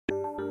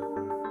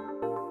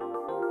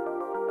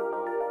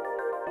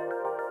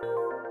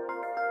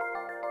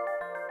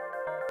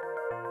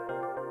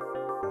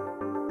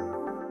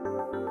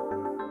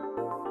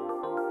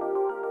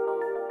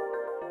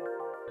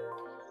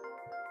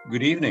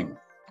Good evening,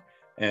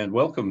 and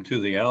welcome to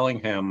the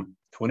Allingham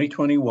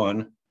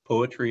 2021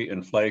 Poetry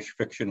and Flash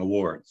Fiction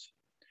Awards.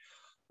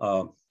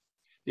 The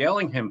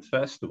Allingham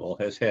Festival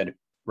has had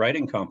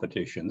writing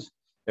competitions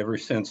ever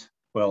since,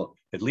 well,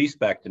 at least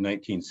back to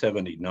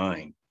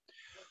 1979.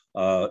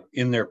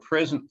 In their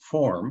present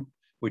form,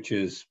 which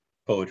is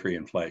poetry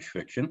and flash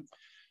fiction,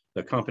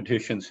 the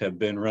competitions have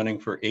been running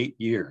for 8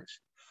 years.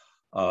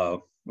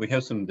 We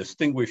have some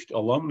distinguished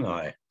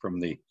alumni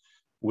from the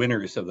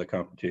winners of the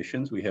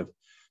competitions. We have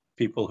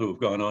people who have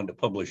gone on to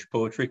publish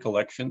poetry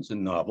collections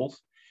and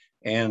novels.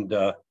 And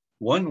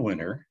one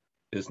winner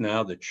is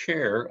now the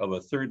chair of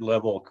a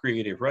third-level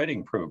creative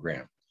writing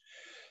program.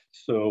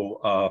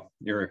 So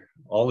you're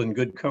all in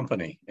good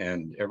company,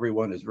 and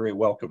everyone is very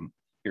welcome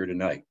here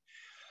tonight.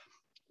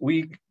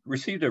 We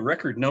received a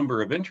record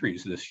number of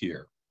entries this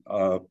year.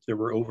 There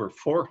were over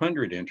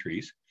 400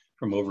 entries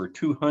from over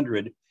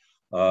 200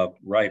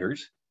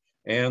 writers,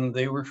 and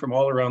they were from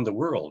all around the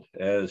world,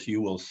 as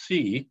you will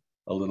see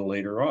a little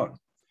later on.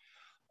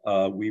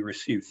 We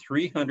received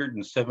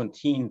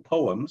 317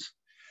 poems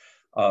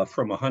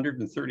from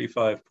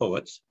 135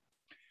 poets.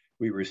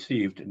 We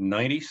received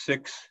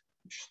 96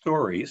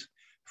 stories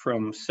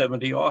from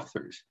 70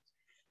 authors.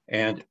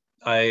 And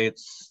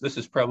this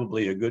is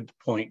probably a good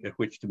point at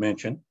which to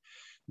mention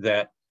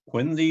that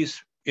when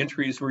these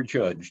entries were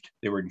judged,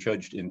 they were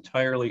judged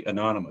entirely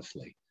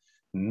anonymously.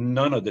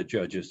 None of the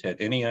judges had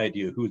any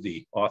idea who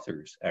the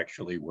authors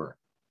actually were.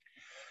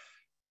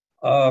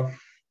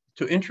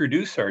 To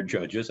introduce our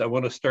judges, I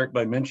want to start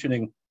by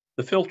mentioning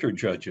the filter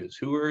judges,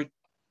 who are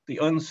the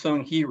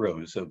unsung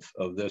heroes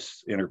of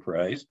this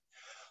enterprise.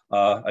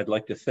 I'd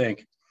like to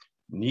thank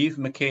Niamh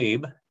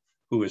McCabe,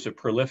 who is a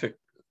prolific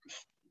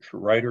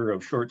writer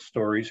of short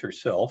stories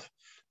herself,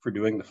 for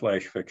doing the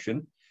flash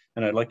fiction.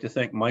 And I'd like to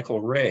thank Michael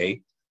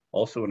Ray,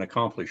 also an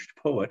accomplished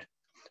poet,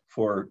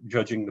 for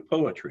judging the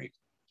poetry.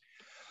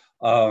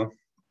 And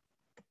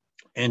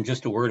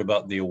just a word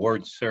about the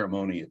awards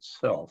ceremony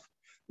itself.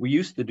 We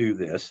used to do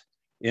this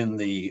in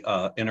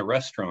a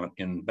restaurant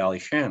in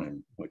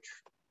Shannon, which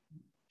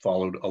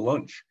followed a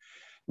lunch.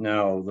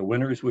 Now, the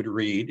winners would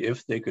read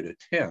if they could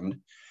attend,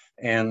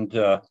 and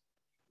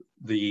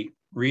the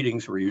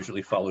readings were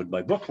usually followed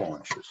by book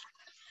launches.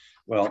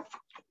 Well,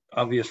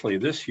 obviously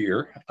this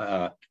year,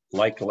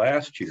 like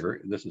last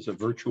year, this is a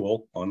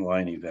virtual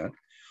online event.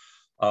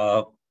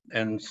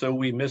 And so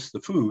we miss the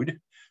food,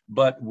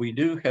 but we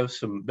do have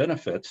some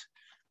benefits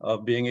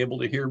of being able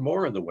to hear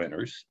more of the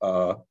winners,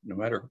 no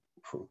matter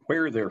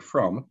where they're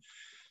from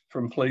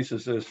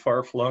places as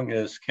far-flung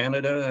as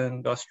Canada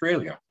and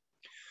Australia.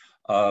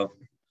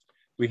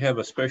 We have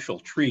a special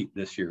treat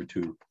this year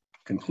to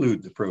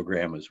conclude the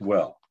program as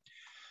well.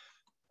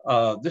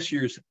 This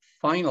year's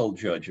final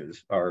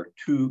judges are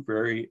two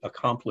very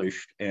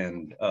accomplished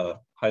and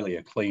highly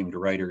acclaimed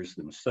writers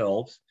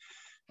themselves.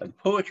 The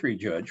poetry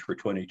judge for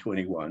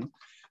 2021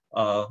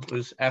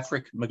 was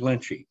Afric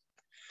McGlinchy.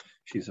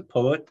 She's a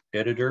poet,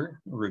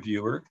 editor,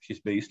 reviewer. She's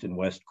based in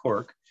West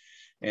Cork.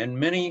 And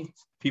many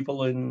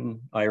people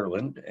in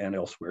Ireland and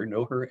elsewhere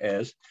know her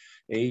as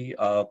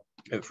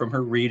from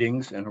her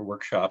readings and her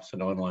workshops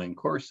and online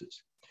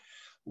courses.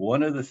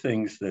 One of the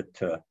things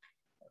that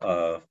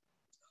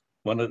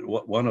one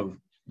of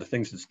the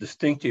things that's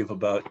distinctive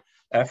about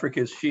Afric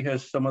is she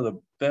has some of the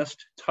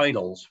best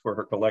titles for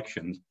her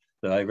collections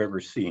that I've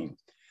ever seen.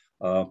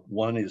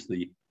 One is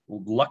the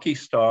Lucky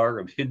Star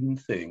of Hidden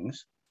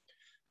Things.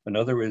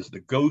 Another is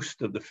The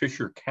Ghost of the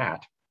Fisher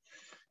Cat.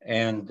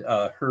 And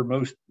her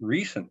most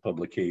recent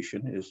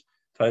publication is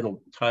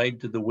titled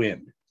Tied to the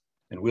Wind.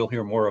 And we'll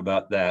hear more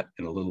about that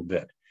in a little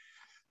bit.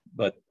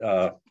 But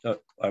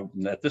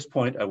at this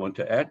point, I want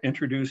to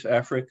introduce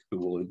Afric, who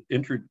will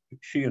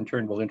she in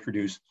turn will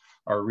introduce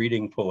our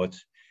reading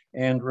poets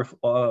and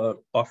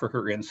offer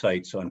her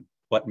insights on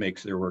what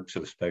makes their work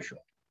so special.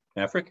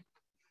 Afric?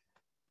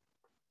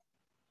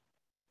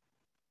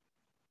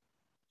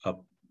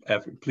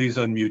 Afric, please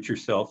unmute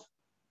yourself.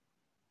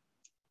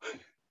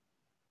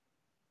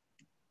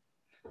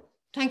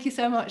 Thank you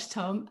so much,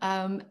 Tom.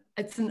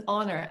 It's an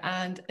honor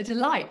and a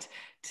delight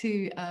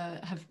to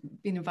have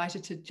been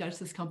invited to judge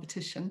this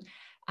competition.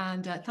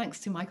 And thanks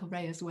to Michael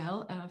Ray as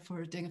well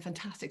for doing a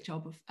fantastic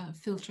job of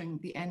filtering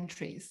the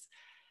entries.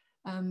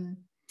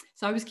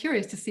 So I was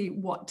curious to see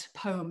what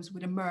poems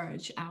would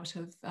emerge out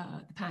of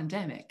the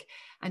pandemic.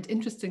 And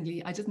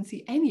interestingly, I didn't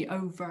see any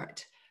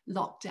overt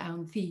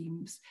lockdown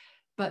themes,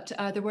 but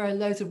there were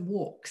loads of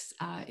walks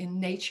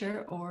in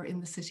nature or in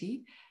the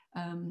city.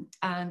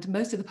 And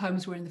most of the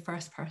poems were in the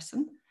first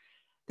person.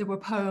 There were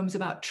poems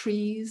about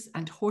trees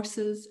and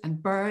horses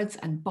and birds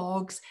and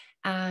bogs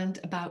and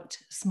about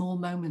small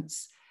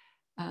moments.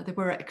 There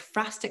were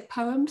ekphrastic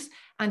poems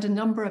and a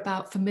number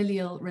about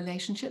familial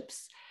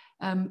relationships,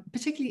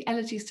 particularly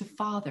elegies to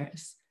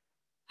fathers.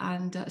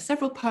 And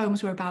several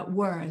poems were about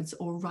words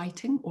or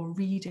writing or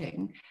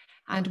reading.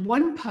 And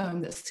one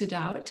poem that stood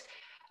out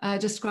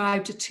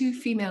described two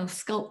female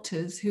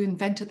sculptors who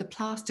invented the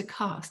plaster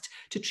cast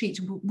to treat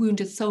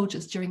wounded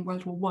soldiers during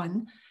World War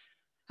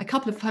I. A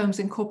couple of poems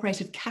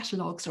incorporated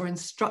catalogues or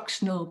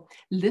instructional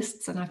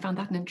lists, and I found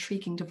that an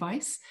intriguing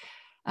device.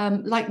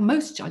 Like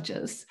most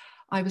judges,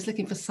 I was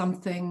looking for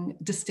something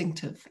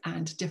distinctive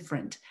and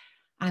different.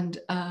 And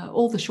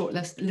all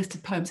the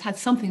listed poems had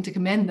something to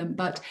commend them,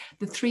 but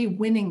the 3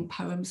 winning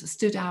poems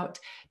stood out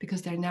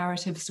because their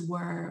narratives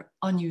were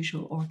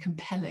unusual or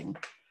compelling.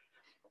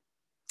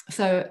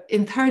 So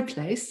in 3rd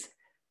place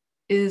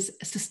is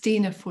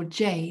Sestina for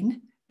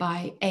Jane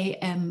by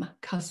A.M.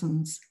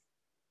 Cousins.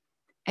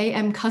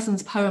 A.M.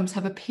 Cousins' poems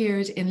have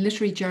appeared in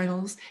literary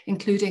journals,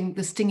 including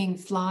The Stinging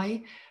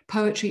Fly,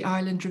 Poetry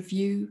Ireland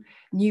Review,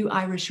 New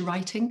Irish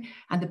Writing,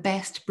 and the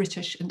Best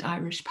British and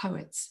Irish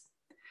Poets.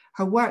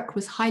 Her work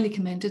was highly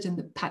commended in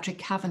the Patrick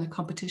Kavanagh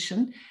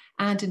competition,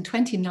 and in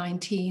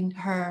 2019,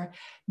 her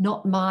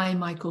Not My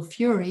Michael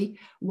Fury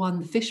won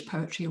the Fish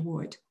Poetry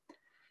Award.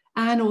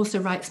 Anne also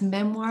writes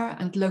memoir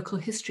and local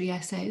history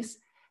essays,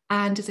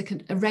 and is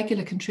a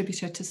regular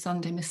contributor to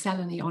Sunday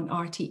Miscellany on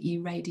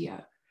RTE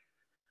Radio.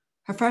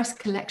 Her first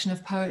collection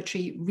of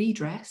poetry,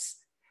 Redress,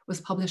 was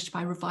published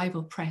by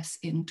Revival Press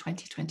in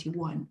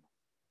 2021.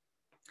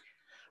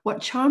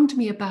 What charmed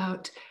me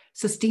about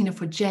Sestina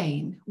for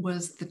Jane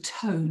was the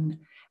tone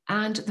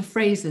and the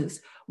phrases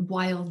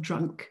wild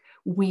drunk,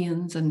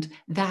 weans, and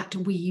that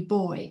wee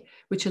boy,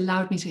 which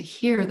allowed me to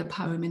hear the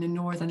poem in a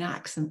northern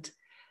accent.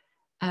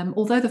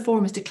 Although the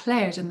form is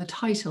declared in the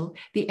title,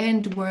 the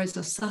end words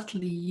are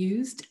subtly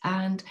used,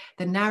 and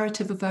the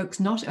narrative evokes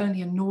not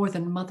only a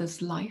northern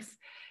mother's life,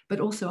 but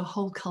also a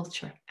whole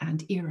culture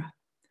and era.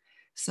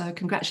 So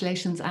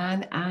congratulations,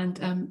 Anne,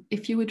 and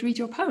if you would read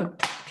your poem,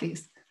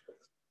 please.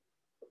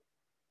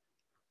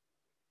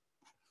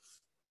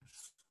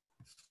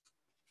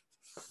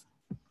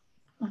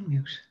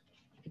 Unmute.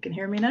 You can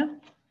hear me now?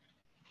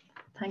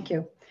 Thank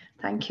you.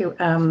 Thank you.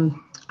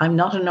 I'm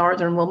not a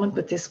northern woman,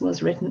 but this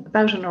was written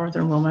about a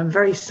northern woman. I'm a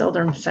very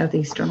southern,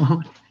 southeastern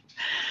woman.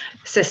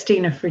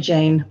 Sestina for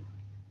Jane.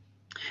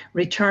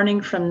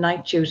 Returning from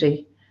night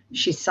duty,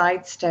 she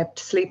sidestepped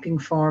sleeping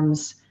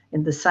forms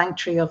in the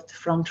sanctuary of the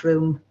front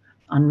room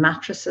on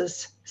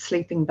mattresses,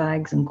 sleeping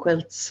bags and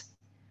quilts.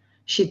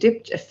 She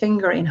dipped a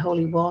finger in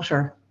holy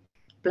water,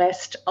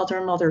 blessed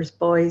other mothers,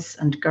 boys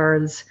and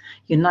girls,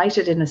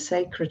 united in a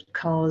sacred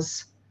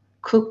cause,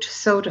 cooked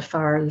soda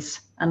farls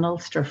and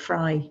Ulster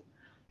fry,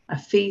 a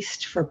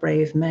feast for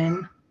brave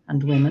men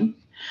and women,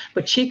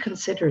 but she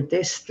considered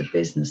this the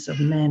business of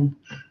men.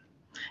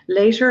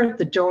 Later,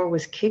 the door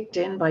was kicked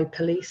in by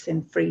police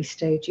in Free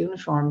State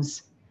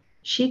uniforms.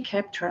 She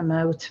kept her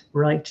mouth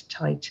right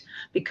tight,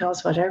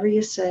 because whatever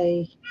you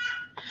say,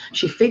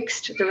 she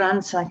fixed the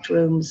ransacked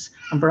rooms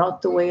and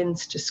brought the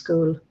wains to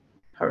school.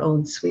 Her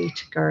own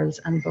sweet girls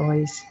and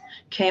boys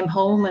came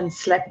home and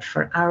slept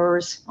for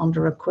hours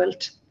under a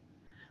quilt.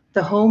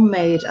 The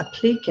homemade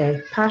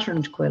applique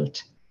patterned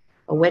quilt,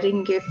 a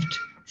wedding gift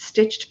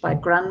stitched by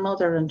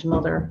grandmother and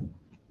mother,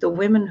 the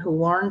women who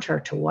warned her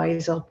to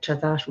wise up to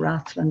that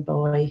Rathlin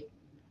boy.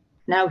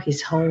 Now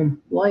he's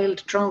home,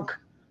 wild drunk.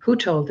 Who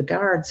told the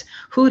guards?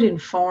 Who'd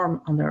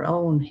inform on their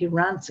own? He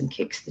rants and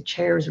kicks the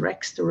chairs,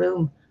 wrecks the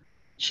room.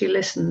 She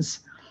listens,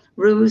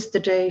 rues the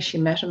day she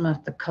met him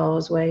at the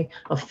causeway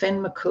of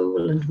Finn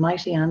McCool and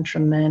mighty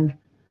Antrim men,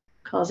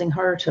 causing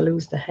her to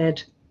lose the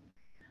head.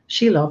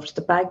 She loved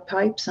the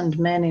bagpipes and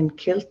men in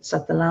kilts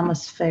at the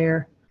Lammas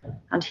fair,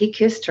 and he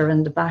kissed her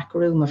in the back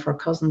room of her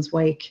cousin's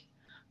wake,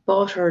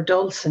 bought her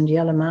dulce and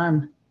yellow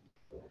man.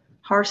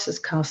 Horses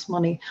cost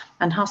money,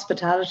 and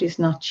hospitality's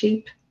not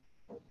cheap.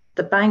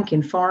 The bank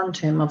informed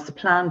him of the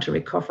plan to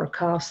recover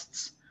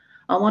costs,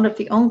 and one of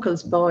the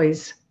uncle's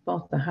boys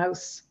bought the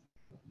house.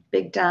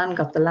 Big Dan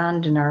got the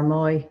land in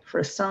Armoy for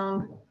a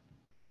song.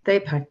 They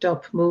packed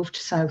up, moved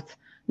south,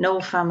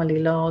 no family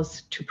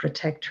laws to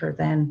protect her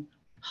then.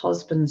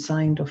 Husband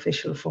signed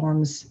official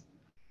forms.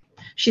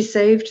 She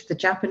saved the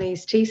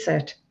Japanese tea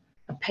set,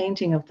 a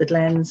painting of the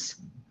Glens,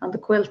 and the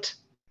quilt.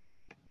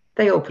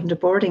 They opened a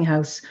boarding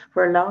house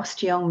where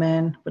lost young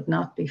men would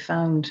not be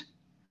found.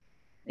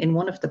 In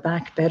one of the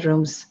back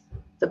bedrooms,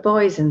 the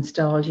boys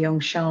installed young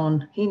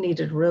Sean. He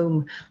needed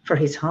room for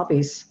his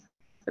hobbies.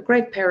 A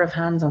great pair of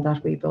hands on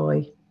that wee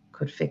boy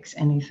could fix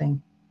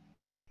anything.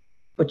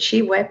 But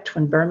she wept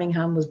when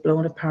Birmingham was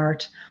blown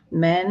apart,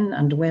 men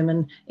and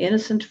women,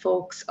 innocent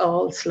folks,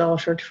 all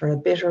slaughtered for a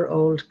bitter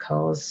old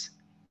cause.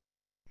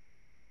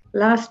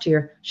 Last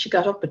year, she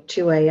got up at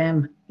 2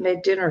 a.m,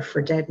 made dinner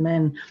for dead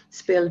men,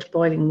 spilled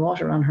boiling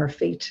water on her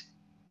feet.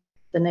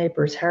 The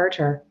neighbours heard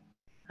her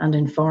and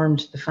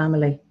informed the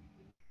family.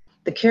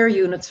 The care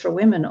units for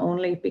women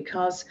only,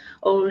 because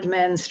old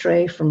men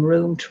stray from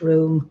room to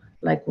room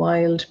like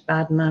wild,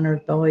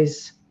 bad-mannered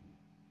boys.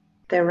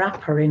 They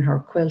wrap her in her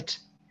quilt.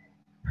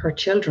 Her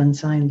children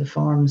sign the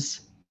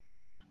forms.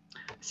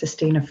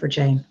 Sestina for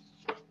Jane.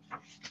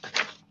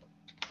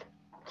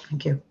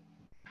 Thank you.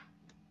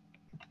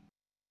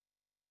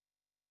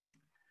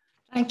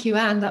 Thank you,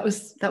 Anne. That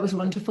was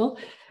wonderful.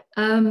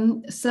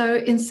 So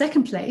in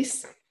second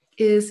place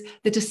is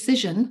The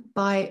Decision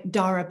by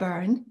Daragh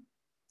Byrne.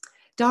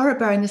 Daragh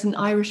Byrne is an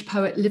Irish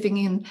poet living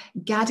in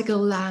Gadigal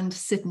Land,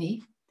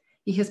 Sydney.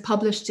 He has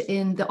published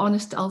in The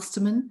Honest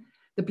Ulsterman,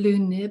 The Blue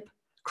Nib,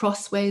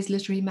 Crossways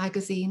Literary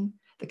Magazine,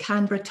 the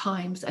Canberra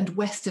Times, and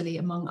Westerly,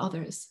 among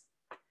others.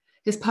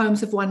 His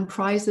poems have won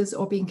prizes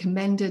or been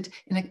commended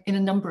in a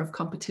number of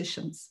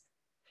competitions.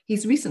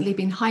 He's recently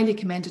been highly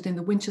commended in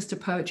the Winchester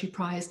Poetry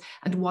Prize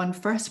and won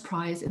first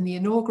prize in the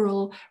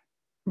inaugural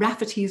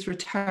Rafferty's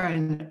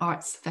Return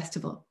Arts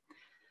Festival.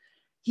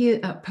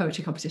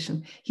 Poetry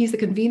competition. He's the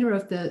convener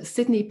of the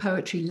Sydney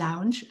Poetry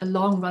Lounge, a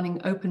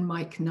long-running open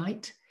mic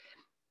night.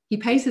 He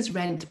pays his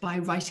rent by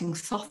writing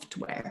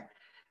software,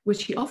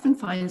 which he often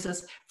finds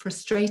as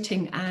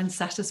frustrating and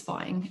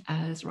satisfying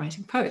as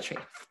writing poetry.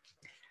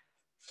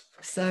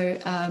 So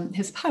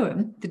his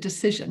poem, The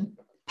Decision,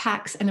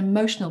 packs an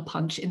emotional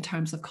punch in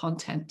terms of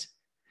content.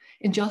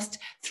 In just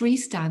 3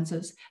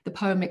 stanzas, the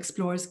poem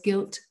explores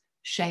guilt,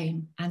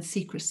 shame, and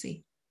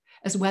secrecy,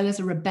 as well as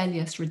a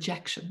rebellious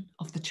rejection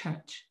of the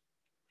church.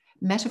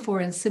 Metaphor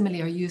and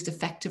simile are used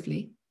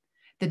effectively.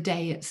 The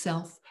day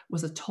itself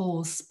was a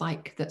tall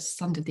spike that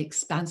sundered the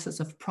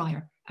expanses of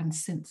prior and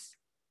since.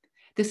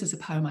 This is a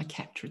poem I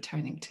kept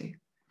returning to.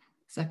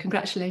 So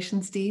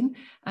congratulations, Dean.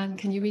 And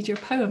can you read your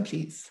poem,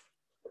 please?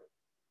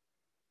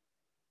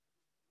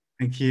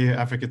 Thank you,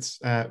 Afric. It's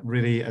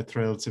really a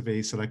thrill to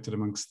be selected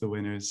amongst the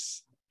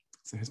winners.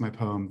 So here's my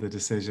poem, The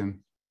Decision.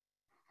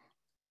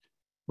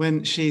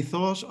 When she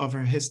thought of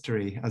her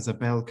history as a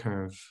bell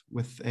curve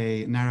with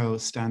a narrow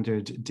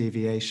standard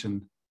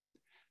deviation,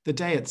 the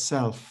day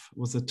itself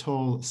was a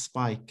tall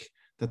spike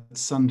that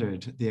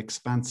sundered the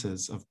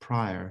expanses of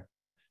prior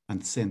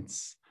and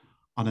since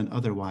on an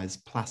otherwise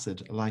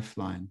placid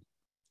lifeline.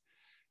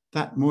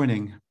 That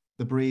morning,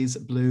 the breeze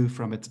blew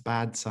from its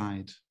bad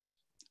side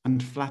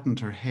and flattened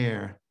her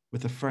hair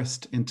with the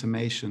first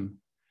intimation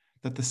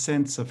that the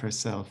sense of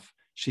herself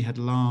she had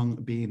long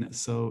been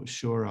so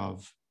sure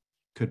of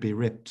could be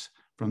ripped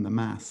from the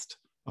mast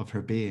of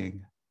her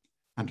being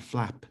and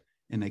flap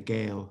in a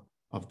gale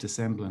of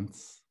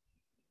dissemblance.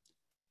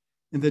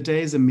 In the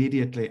days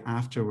immediately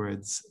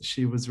afterwards,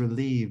 she was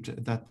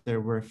relieved that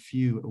there were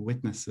few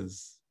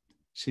witnesses.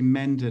 She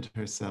mended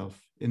herself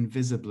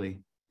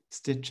invisibly,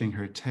 stitching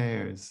her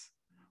tears,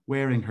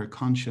 wearing her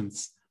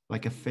conscience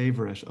like a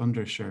favorite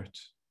undershirt.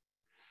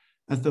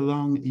 As the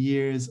long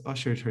years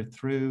ushered her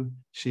through,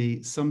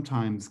 she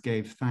sometimes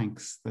gave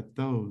thanks that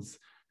those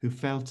who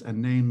felt a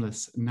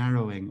nameless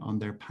narrowing on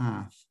their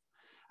path,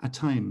 at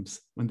times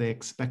when they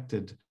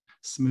expected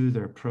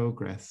smoother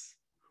progress,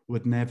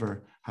 would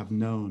never have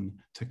known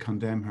to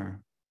condemn her.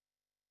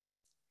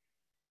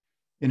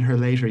 In her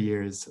later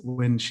years,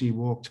 when she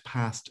walked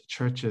past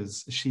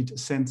churches, she'd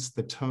sensed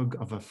the tug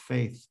of a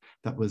faith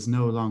that was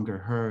no longer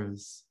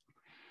hers.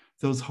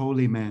 Those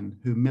holy men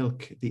who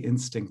milk the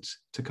instinct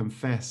to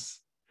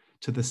confess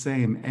to the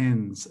same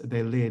ends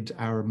they led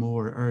our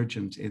more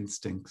urgent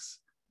instincts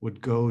would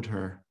goad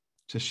her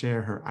to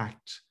share her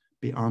act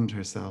beyond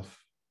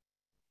herself.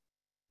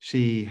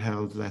 She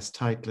held less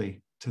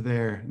tightly to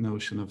their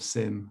notion of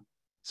sin,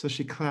 so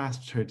she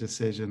clasped her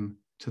decision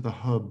to the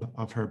hub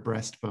of her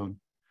breastbone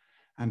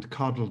and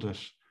coddled it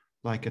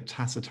like a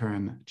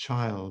taciturn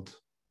child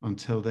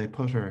until they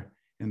put her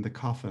in the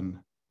coffin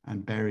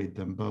and buried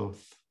them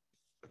both.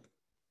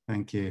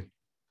 Thank you.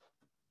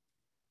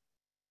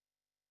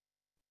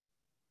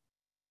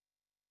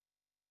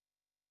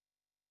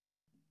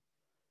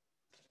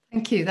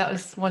 Thank you. That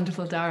was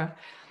wonderful, Daragh.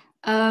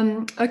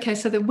 Okay,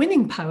 so the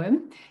winning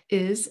poem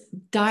is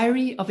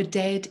Diary of a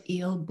Dead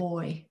Eel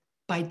Boy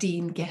by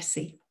Dean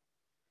Gessie.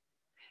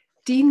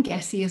 Dean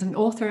Gessie is an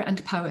author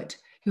and poet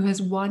who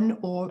has won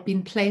or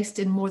been placed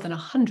in more than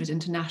 100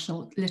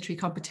 international literary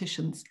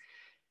competitions.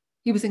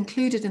 He was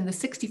included in the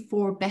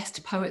 64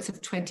 Best Poets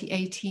of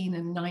 2018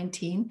 and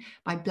 19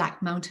 by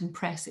Black Mountain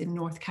Press in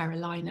North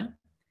Carolina.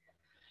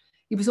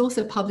 He was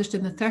also published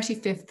in the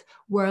 35th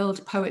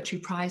World Poetry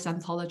Prize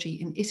Anthology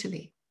in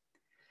Italy.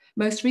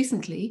 Most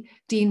recently,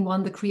 Dean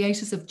won the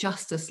Creators of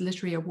Justice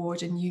Literary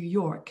Award in New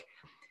York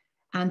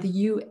and the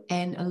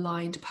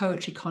UN-aligned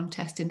poetry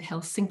contest in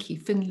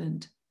Helsinki,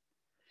 Finland.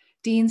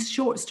 Dean's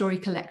short story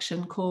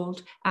collection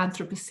called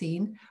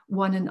Anthropocene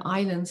won an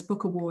Islands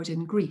Book Award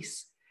in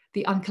Greece,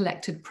 the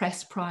Uncollected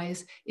Press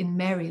Prize in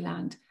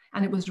Maryland,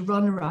 and it was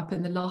runner-up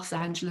in the Los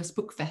Angeles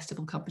Book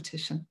Festival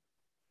competition.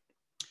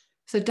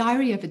 So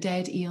Diary of a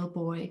Dead Eel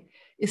Boy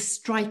is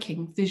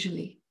striking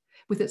visually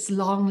with its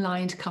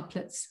long-lined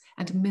couplets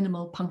and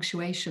minimal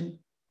punctuation.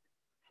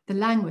 The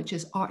language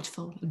is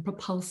artful and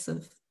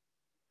propulsive.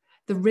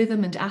 The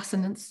rhythm and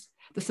assonance,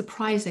 the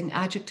surprising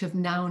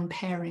adjective-noun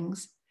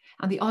pairings,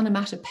 and the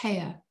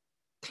onomatopoeia,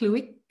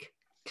 cluick,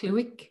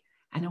 cluick,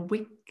 and a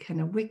wick and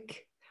a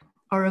wick,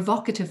 are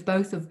evocative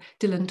both of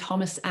Dylan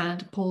Thomas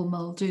and Paul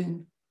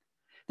Muldoon.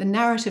 The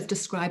narrative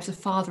describes a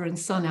father and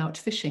son out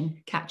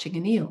fishing, catching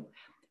an eel,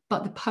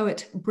 but the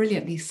poet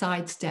brilliantly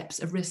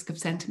sidesteps a risk of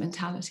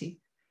sentimentality.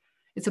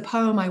 It's a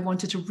poem I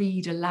wanted to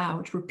read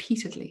aloud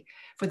repeatedly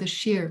for the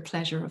sheer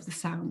pleasure of the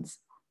sounds.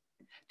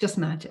 Just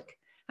magic,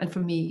 and for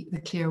me,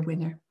 the clear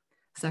winner.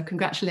 So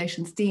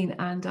congratulations, Dean,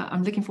 and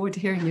I'm looking forward to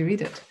hearing you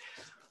read it.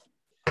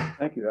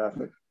 Thank you,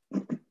 Afric.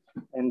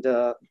 And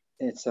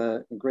it's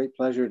a great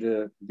pleasure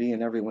to be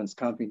in everyone's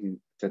company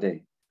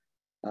today.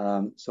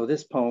 So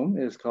this poem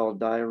is called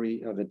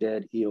Diary of a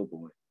Dead Eel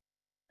Boy.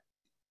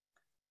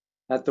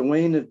 At the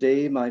wane of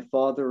day, my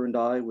father and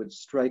I would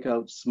strike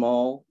out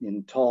small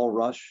in tall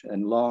rush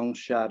and long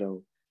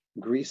shadow,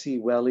 greasy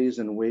wellies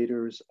and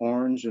waders,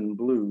 orange and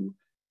blue,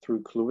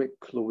 through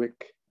cloic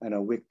and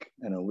a wick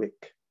and a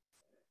wick.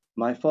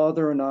 My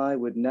father and I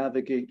would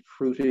navigate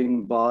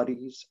fruiting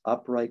bodies,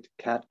 upright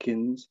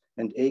catkins,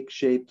 and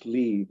egg-shaped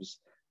leaves,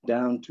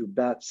 down to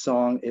bat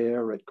song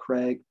air at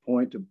crag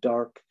point of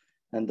dark,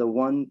 and the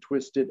one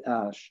twisted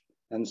ash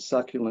and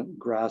succulent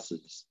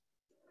grasses.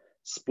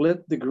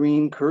 Split the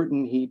green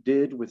curtain he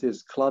did with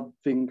his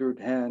club-fingered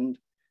hand,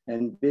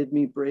 and bid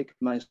me break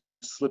my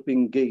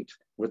slipping gait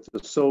with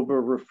the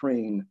sober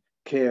refrain,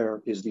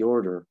 care is the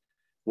order,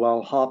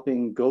 while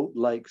hopping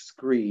goat-like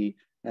scree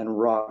and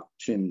rock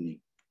chimney.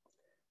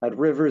 At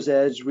river's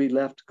edge we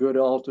left good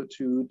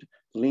altitude,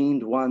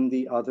 leaned one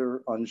the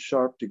other on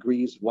sharp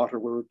degrees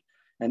waterward,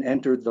 and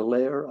entered the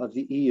lair of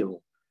the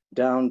eel,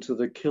 down to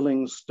the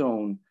killing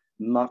stone,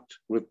 mucked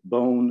with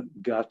bone,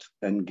 gut,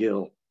 and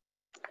gill.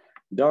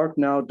 Dark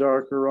now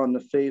darker on the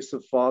face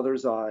of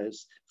father's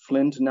eyes,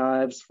 flint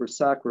knives for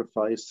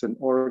sacrifice and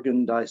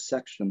organ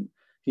dissection.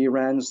 He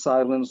ran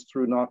silence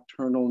through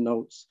nocturnal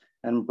notes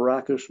and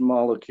brackish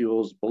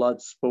molecules,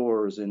 blood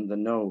spores in the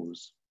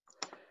nose.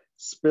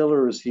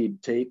 Spillers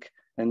he'd take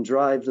and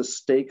drive the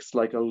stakes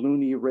like a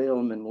loony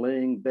railman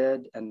laying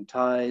bed and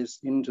ties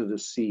into the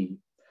sea.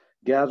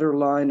 Gather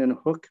line and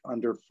hook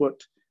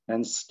underfoot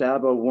and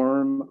stab a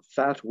worm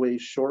fat way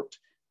short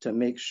to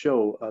make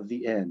show of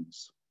the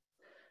ends.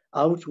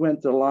 Out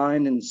went the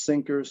line and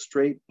sinker,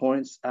 straight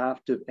points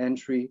aft of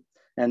entry,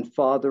 and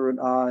father and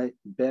I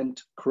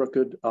bent,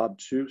 crooked,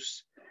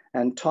 obtuse,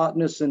 and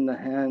tautness in the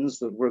hands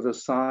that were the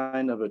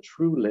sign of a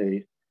true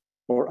lay,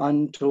 or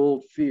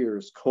untold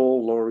fears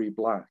coal lorry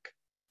black.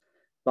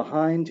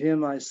 Behind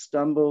him I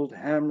stumbled,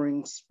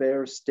 hammering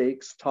spare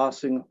stakes,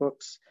 tossing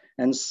hooks,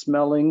 and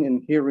smelling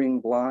and hearing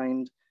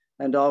blind,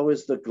 and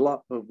always the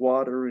glup of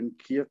water and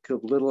kick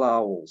of little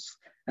owls,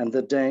 and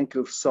the dank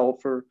of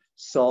sulfur,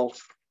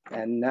 salt,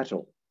 and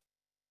nettle.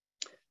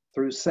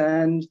 Through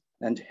sand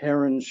and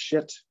heron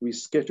shit, we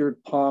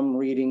skittered, palm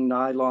reading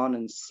nylon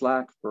and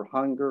slack for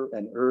hunger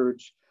and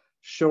urge,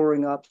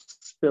 shoring up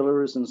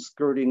spillers and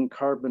skirting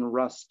carbon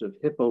rust of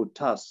hippo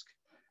tusk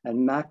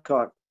and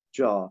macaque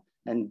jaw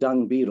and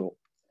dung beetle.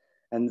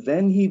 And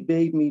then he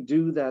bade me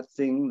do that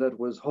thing that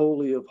was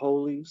holy of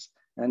holies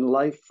and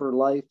life for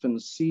life and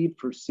seed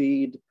for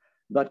seed,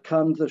 but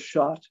come the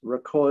shot,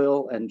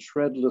 recoil, and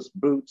treadless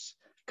boots,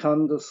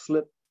 come the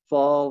slip,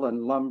 fall,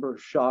 and lumber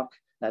shock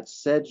at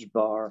sedge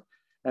bar,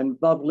 and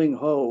bubbling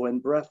hoe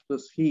and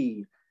breathless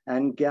heave,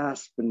 and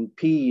gasp and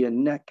pee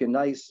and neck and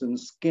ice and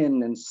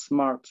skin and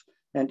smart,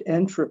 and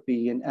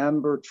entropy and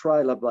amber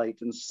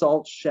trilobite and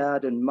salt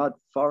shad and mud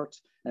fart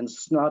and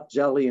snot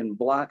jelly and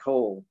black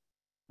hole,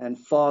 and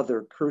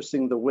father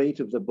cursing the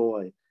weight of the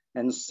boy,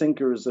 and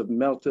sinkers of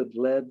melted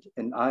lead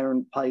and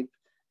iron pipe,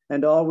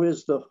 and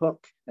always the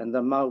hook and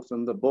the mouth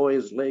and the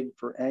boy's leg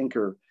for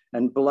anchor,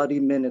 and bloody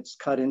minutes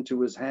cut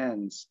into his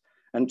hands,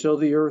 until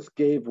the earth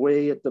gave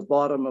way at the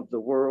bottom of the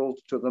world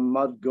to the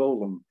mud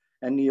golem,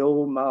 and the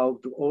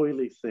old-mouthed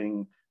oily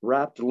thing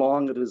wrapped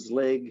long at his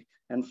leg,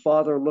 and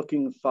father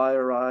looking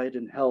fire-eyed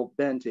and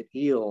hell-bent at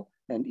eel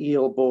and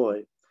eel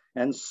boy,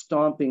 and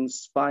stomping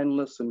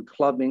spineless and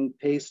clubbing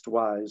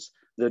paste-wise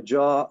the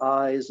jaw,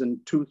 eyes, and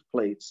tooth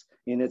plates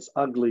in its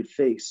ugly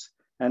face,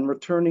 and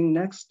returning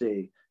next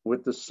day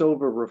with the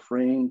sober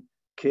refrain,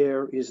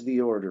 care is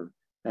the order,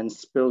 and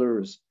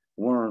spillers,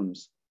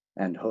 worms,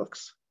 and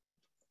hooks.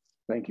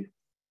 Thank you.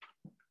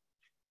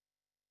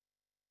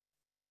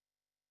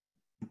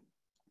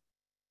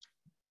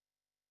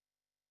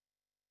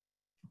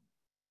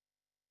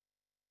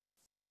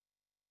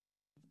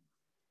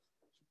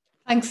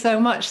 Thanks so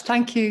much.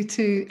 Thank you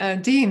to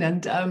Dean.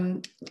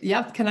 And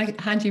yeah, can I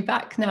hand you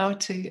back now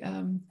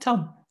to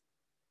Tom?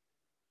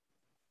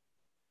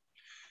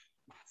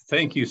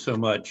 Thank you so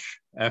much,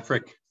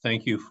 Afric.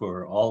 Thank you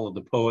for all of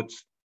the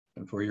poets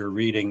and for your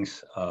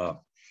readings.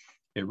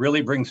 It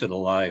really brings it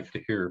alive to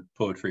hear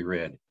poetry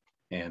read,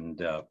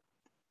 and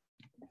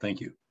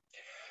thank you.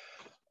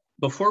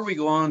 Before we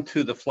go on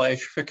to the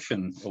Flash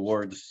Fiction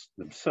Awards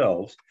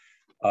themselves,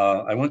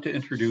 I want to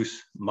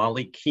introduce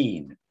Molly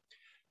Keane.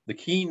 The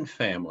Keane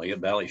family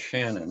of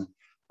Ballyshannon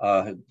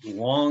had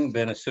long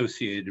been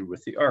associated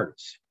with the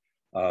arts.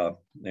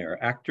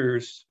 They're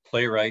actors,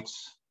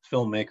 playwrights,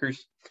 filmmakers,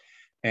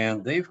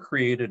 and they've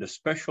created a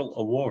special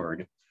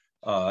award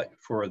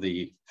for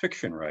the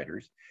fiction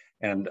writers.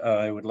 And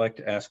I would like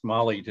to ask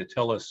Molly to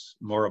tell us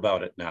more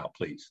about it now,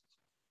 please.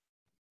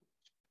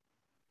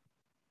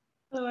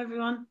 Hello,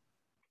 everyone.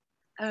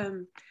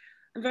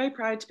 I'm very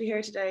proud to be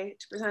here today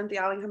to present the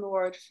Allingham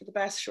Award for the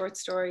best short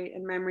story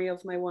in memory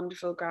of my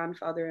wonderful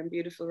grandfather and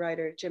beautiful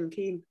writer, Jim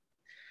Keane.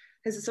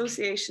 His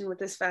association with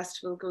this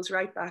festival goes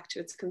right back to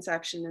its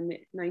conception in the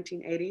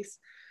 1980s,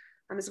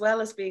 And as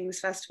well as being this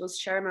festival's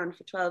chairman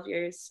for 12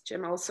 years,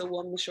 Jim also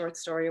won the Short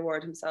Story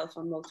Award himself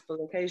on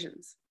multiple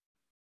occasions.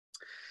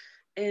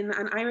 In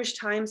an Irish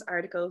Times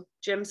article,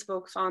 Jim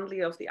spoke fondly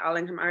of the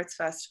Allingham Arts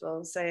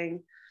Festival,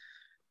 saying,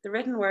 "The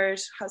written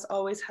word has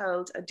always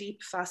held a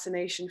deep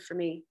fascination for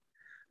me.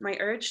 My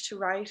urge to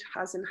write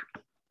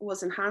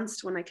was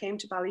enhanced when I came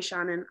to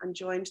Ballyshannon and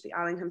joined the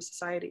Allingham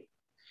Society.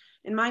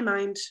 In my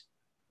mind,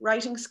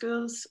 writing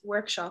schools,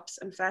 workshops,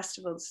 and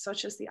festivals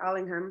such as the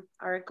Allingham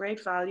are a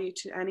great value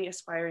to any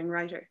aspiring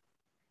writer.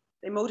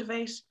 They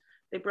motivate,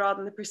 they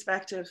broaden the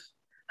perspective,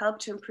 help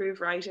to improve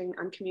writing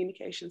and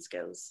communication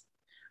skills.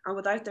 And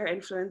without their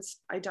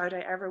influence, I doubt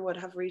I ever would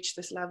have reached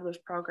this level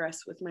of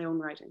progress with my own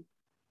writing."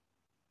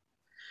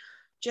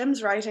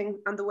 Jim's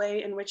writing and the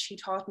way in which he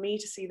taught me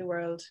to see the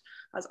world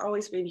has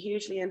always been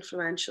hugely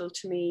influential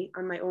to me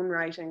and my own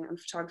writing and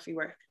photography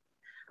work.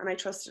 And I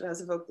trust it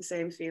has evoked the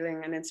same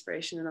feeling and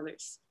inspiration in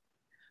others.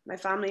 My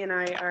family and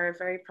I are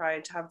very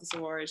proud to have this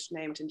award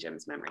named in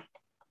Jim's memory.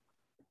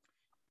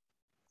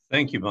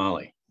 Thank you,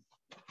 Molly.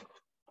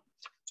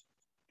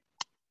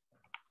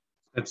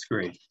 That's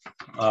great.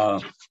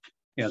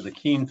 Yeah, the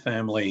Keane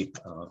family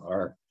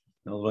are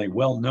not only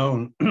well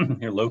known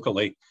here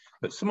locally,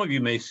 but some of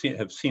you may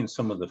have seen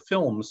some of the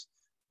films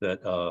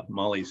that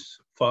Molly's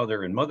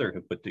father and mother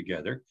have put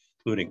together,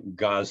 including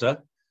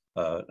Gaza,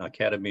 an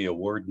Academy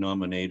Award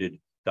nominated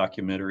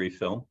documentary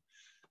film,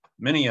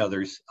 many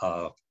others.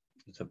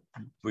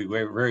 We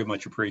very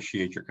much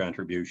appreciate your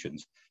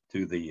contributions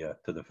to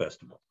the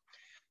festival.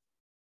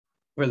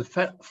 For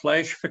the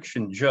flash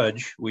fiction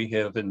judge, we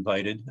have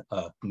invited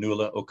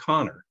Nuala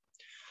O'Connor.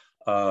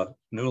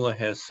 Nuala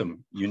has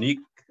some unique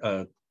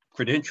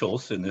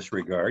credentials in this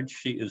regard.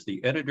 She is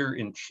the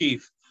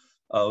editor-in-chief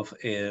of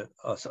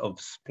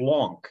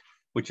Splonk,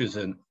 which is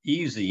an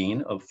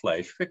e-zine of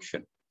flash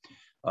fiction.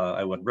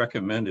 I would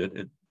recommend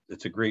it.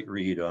 It's a great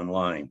read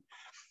online.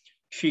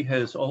 She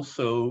has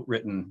also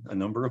written a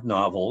number of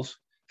novels,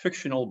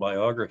 fictional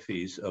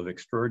biographies of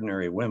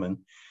extraordinary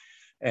women,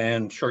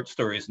 and short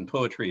stories and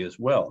poetry as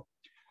well.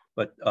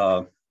 But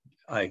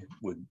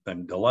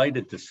I'm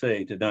delighted to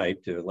say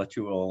tonight, to let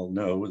you all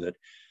know, that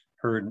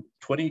her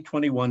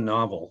 2021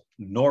 novel,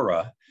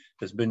 Nora,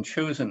 has been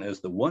chosen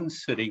as the One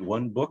City,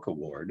 One Book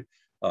Award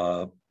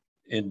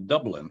in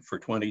Dublin for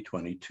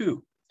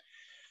 2022.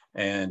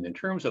 And in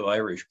terms of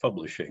Irish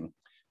publishing,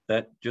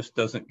 that just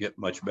doesn't get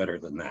much better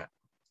than that.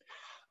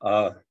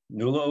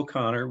 Nuala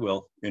O'Connor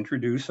will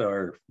introduce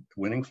our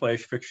winning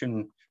flash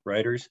fiction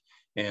writers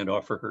and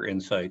offer her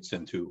insights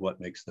into what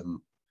makes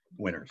them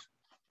winners.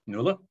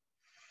 Nuala?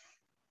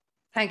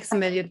 Thanks a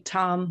million,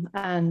 Tom,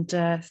 and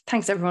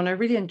thanks everyone. I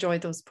really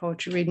enjoyed those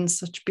poetry readings,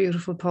 such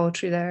beautiful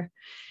poetry there.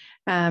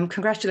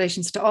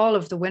 Congratulations to all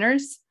of the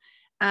winners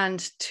and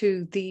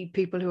to the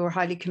people who are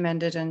highly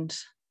commended. And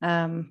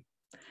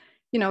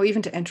you know,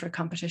 even to enter a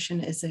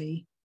competition is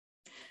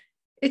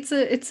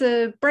it's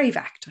a brave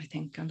act, I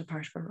think, on the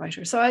part of a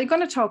writer. So I'm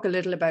going to talk a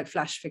little about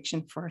flash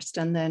fiction first,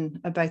 and then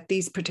about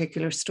these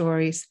particular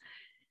stories.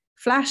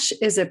 Flash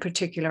is a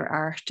particular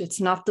art.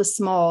 It's not the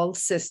small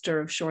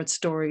sister of short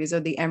stories or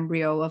the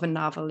embryo of a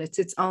novel. It's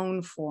its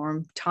own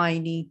form,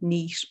 tiny,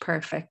 neat,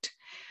 perfect.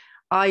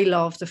 I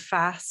love the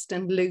fast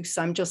and loose,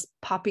 I'm just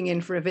popping in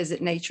for a visit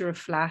nature of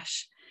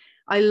flash.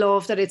 I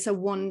love that it's a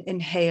one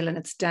inhale and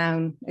it's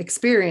down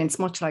experience,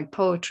 much like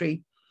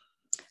poetry.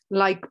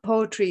 Like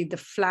poetry, the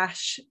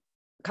flash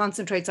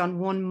concentrates on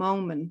one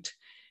moment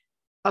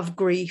of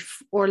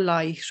grief or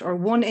light, or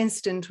one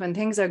instant when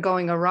things are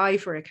going awry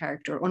for a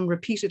character,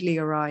 unrepeatedly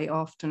awry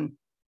often,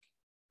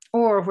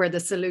 or where the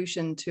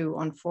solution to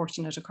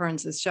unfortunate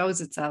occurrences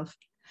shows itself.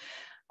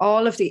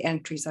 All of the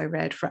entries I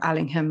read for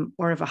Allingham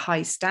were of a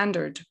high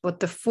standard, but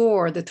the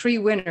three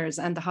winners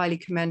and the highly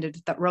commended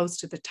that rose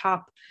to the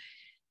top,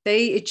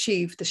 they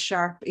achieved the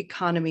sharp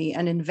economy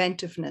and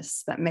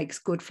inventiveness that makes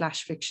good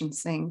flash fiction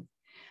sing.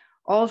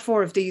 All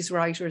four of these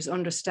writers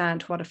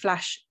understand what a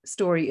flash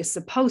story is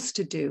supposed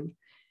to do.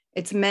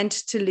 It's meant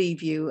to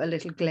leave you a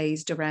little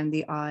glazed around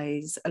the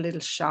eyes, a little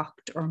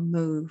shocked or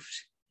moved.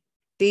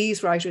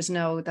 These writers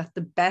know that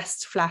the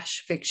best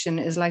flash fiction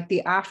is like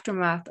the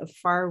aftermath of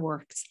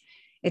fireworks.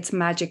 Its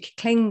magic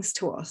clings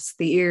to us,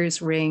 the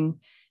ears ring,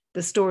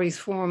 the stories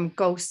form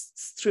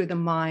ghosts through the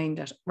mind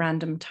at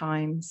random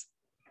times.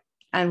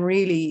 And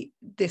really,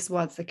 this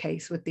was the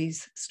case with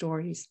these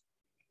stories.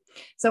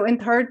 So in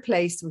third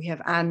place, we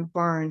have Anne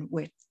Byrne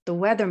with The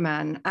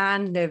Weatherman.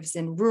 Anne lives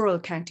in rural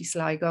County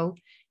Sligo.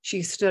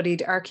 She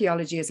studied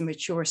archaeology as a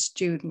mature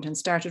student and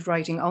started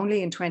writing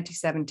only in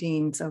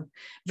 2017. So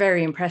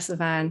very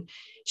impressive, Anne.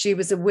 She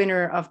was a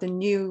winner of the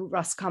new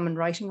Roscommon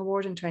Writing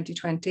Award in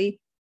 2020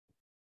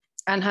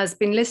 and has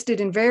been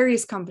listed in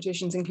various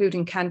competitions,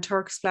 including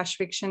Canturk's Flash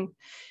Fiction,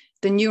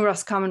 the new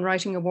Roscommon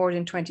Writing Award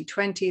in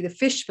 2020, the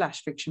Fish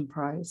Flash Fiction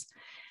Prize.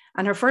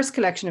 And her first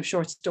collection of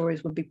short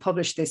stories will be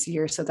published this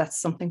year. So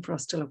that's something for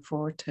us to look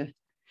forward to.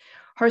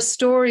 Her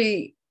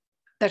story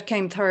that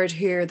came third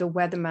here, The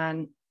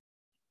Weatherman,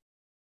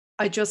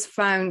 I just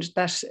found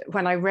that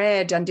when I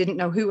read and didn't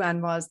know who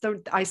Anne was,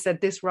 I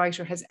said this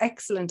writer has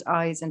excellent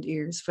eyes and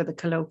ears for the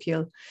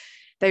colloquial.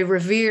 They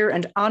revere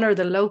and honour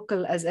the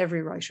local as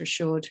every writer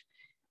should.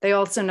 They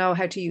also know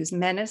how to use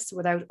menace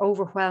without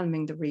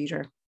overwhelming the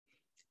reader.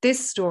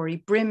 This story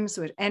brims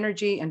with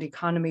energy and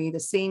economy. The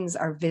scenes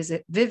are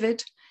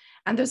vivid,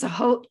 and there's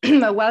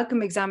a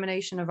welcome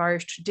examination of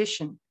Irish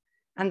tradition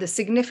and the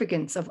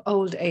significance of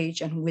old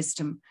age and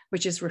wisdom,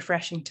 which is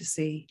refreshing to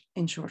see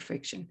in short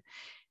fiction.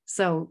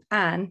 So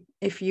Anne,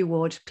 if you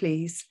would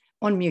please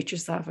unmute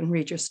yourself and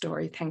read your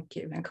story. Thank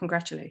you and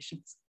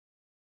congratulations.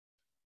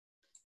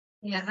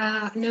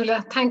 Yeah,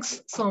 Nuala,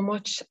 thanks so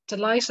much.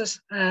 Delighted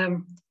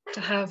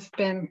to have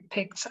been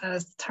picked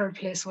as third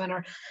place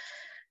winner.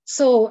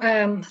 So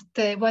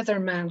the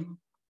Weatherman.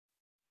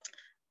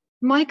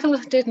 Michael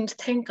didn't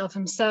think of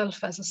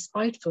himself as a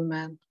spiteful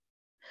man,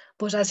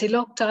 but as he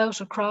looked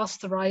out across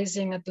the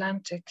rising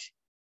Atlantic,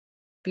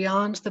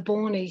 beyond the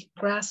bony,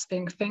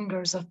 grasping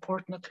fingers of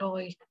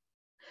Portnacloy,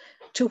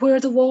 to where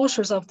the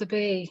waters of the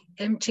bay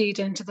emptied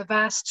into the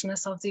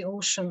vastness of the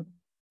ocean,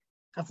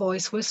 a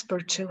voice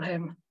whispered to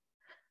him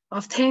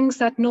of things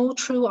that no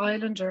true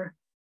islander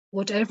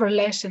would ever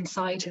let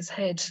inside his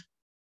head.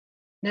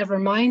 Never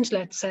mind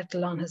let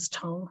settle on his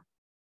tongue,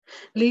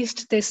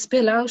 lest they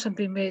spill out and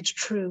be made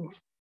true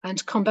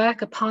and come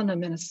back upon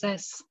him in a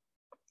cess.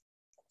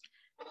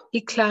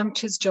 He clamped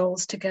his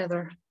jaws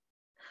together,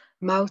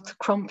 mouth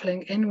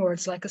crumpling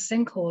inwards like a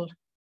sinkhole,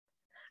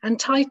 and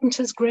tightened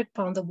his grip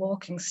on the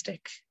walking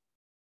stick,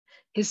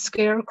 his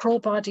scarecrow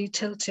body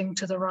tilting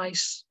to the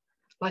right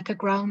like a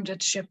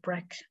grounded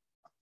shipwreck.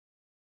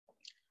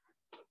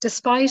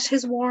 Despite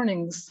his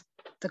warnings,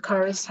 the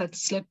curs had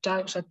slipped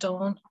out at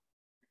dawn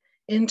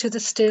into the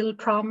still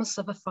promise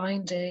of a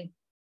fine day,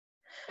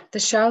 the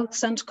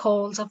shouts and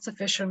calls of the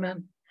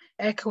fishermen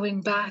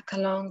echoing back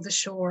along the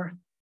shore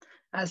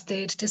as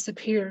they'd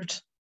disappeared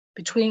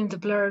between the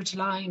blurred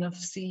line of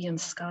sea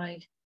and sky.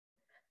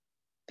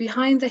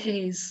 Behind the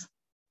haze,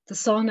 the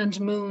sun and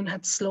moon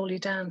had slowly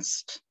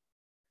danced,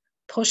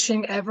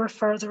 pushing ever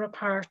further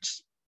apart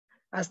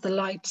as the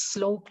light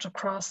sloped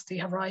across the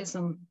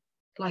horizon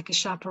like a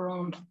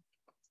chaperone.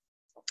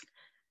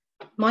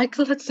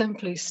 Michael had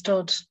simply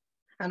stood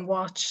and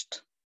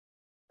watched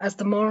as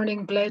the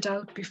morning bled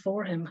out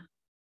before him,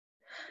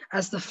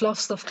 as the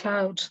fluffs of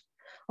cloud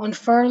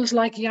unfurled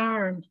like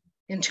yarn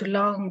into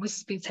long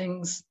wispy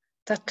things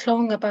that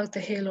clung about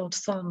the haloed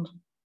sun,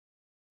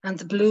 and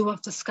the blue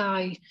of the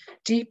sky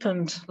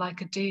deepened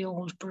like a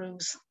day-old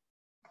bruise.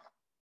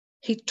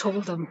 He'd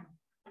told them,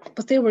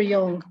 but they were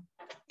young,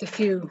 the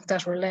few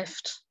that were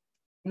left,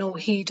 no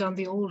heed on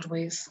the old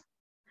ways.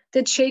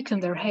 They'd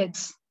shaken their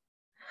heads,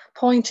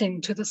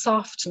 pointing to the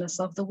softness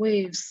of the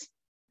waves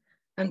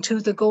and to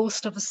the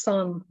ghost of a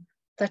sun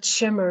that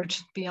shimmered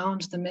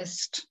beyond the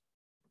mist.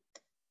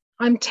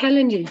 I'm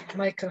telling you,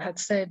 Michael had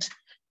said,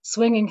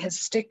 swinging his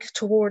stick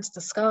towards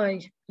the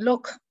sky.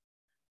 Look,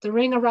 the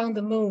ring around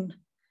the moon,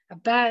 a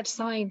bad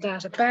sign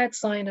that, a bad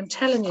sign, I'm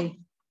telling you.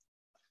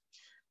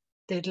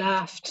 They'd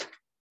laughed,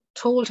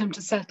 told him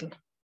to settle,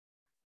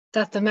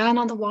 that the man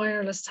on the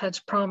wireless had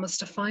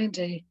promised a fine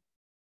day,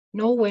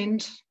 no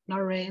wind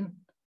nor rain,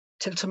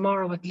 till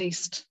tomorrow at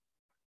least.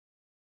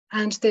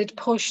 And they'd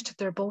pushed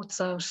their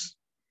boats out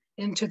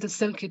into the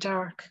silky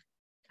dark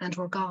and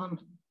were gone,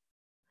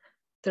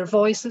 their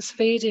voices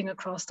fading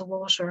across the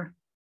water,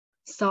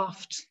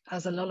 soft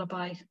as a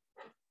lullaby.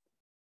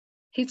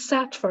 He'd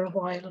sat for a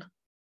while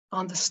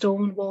on the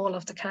stone wall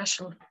of the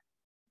castle,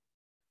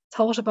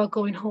 thought about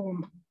going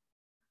home,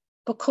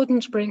 but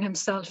couldn't bring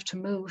himself to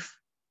move.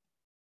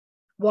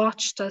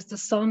 Watched as the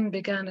sun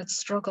began its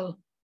struggle,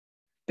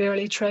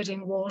 barely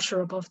treading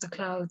water above the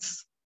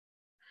clouds.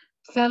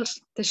 Felt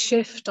the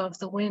shift of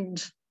the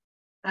wind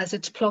as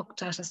it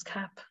plucked at his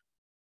cap,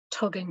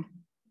 tugging,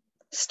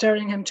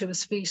 stirring him to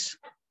his feet,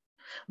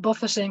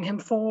 buffeting him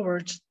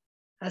forward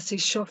as he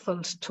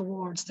shuffled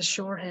towards the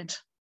shorehead.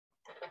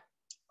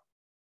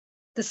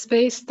 The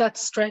space that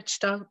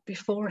stretched out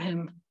before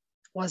him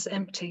was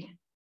empty,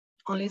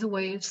 only the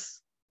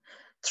waves,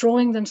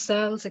 throwing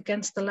themselves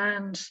against the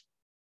land,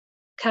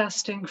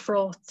 casting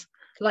froth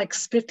like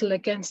spittle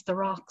against the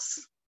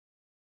rocks.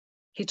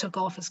 He took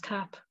off his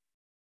cap,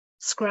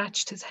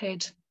 scratched his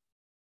head.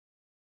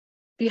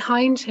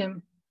 Behind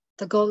him,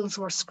 the gulls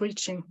were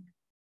screeching,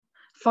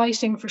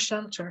 fighting for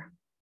shelter.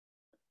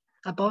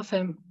 Above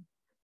him,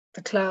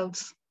 the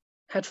clouds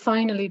had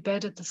finally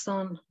bedded the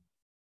sun.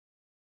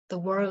 The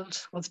world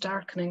was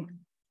darkening.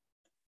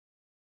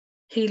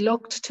 He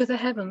looked to the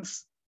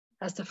heavens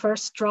as the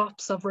first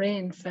drops of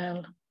rain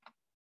fell.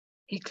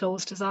 He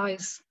closed his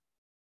eyes,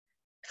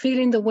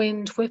 feeling the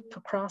wind whip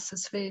across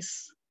his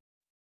face,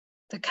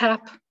 the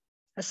cap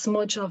a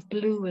smudge of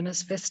blue in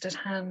his fisted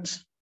hand.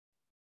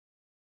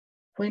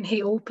 When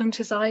he opened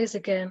his eyes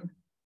again,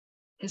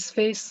 his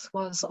face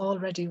was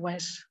already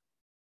wet.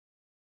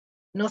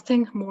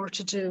 Nothing more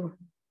to do.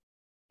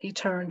 He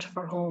turned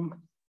for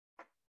home.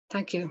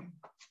 Thank you.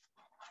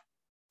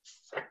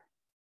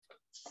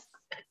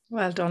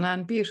 Well done,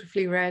 Anne.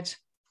 Beautifully read.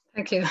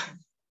 Thank you.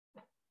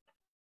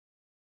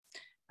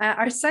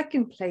 Our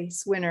second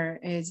place winner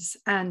is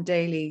Anne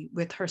Daly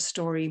with her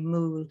story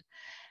Moule.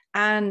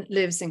 Anne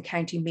lives in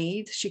County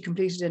Meath. She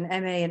completed an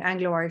MA in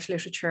Anglo-Irish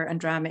Literature and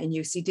Drama in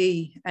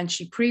UCD, and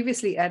she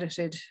previously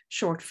edited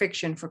short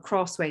fiction for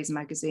Crossways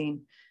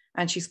magazine,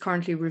 and she's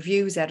currently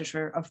reviews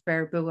editor of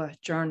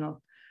bPúcaí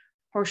journal.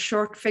 Her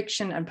short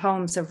fiction and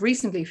poems have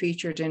recently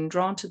featured in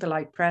Drawn to the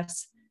Light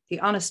Press,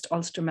 The Honest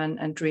Ulsterman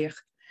and Daragh.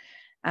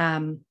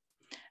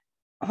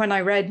 When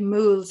I read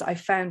Moules, I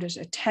found it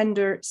a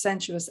tender,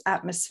 sensuous,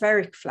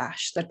 atmospheric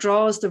flash that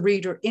draws the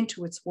reader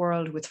into its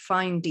world with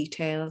fine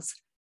details: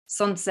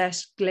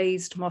 sunset,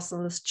 glazed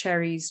mussels,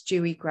 cherries,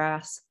 dewy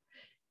grass.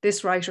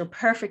 This writer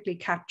perfectly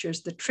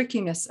captures the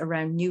trickiness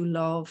around new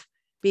love,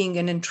 being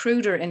an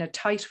intruder in a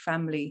tight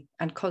family,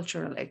 and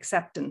cultural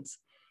acceptance.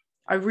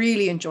 I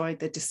really enjoyed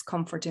the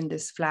discomfort in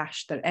this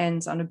flash that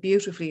ends on a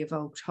beautifully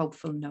evoked,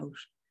 hopeful note.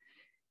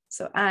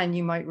 So Anne,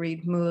 you might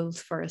read Moules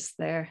for us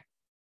there.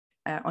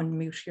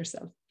 Unmute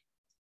yourself.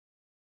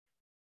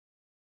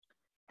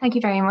 Thank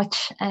you very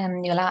much,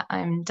 Nuala.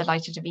 I'm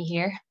delighted to be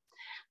here.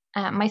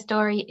 My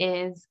story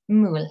is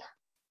Moule.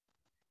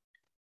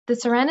 The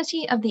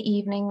serenity of the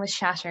evening was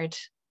shattered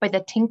by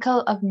the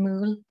tinkle of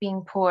Moule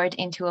being poured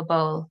into a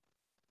bowl.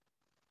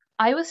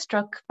 I was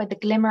struck by the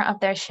glimmer of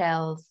their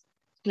shells,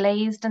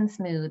 glazed and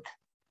smooth,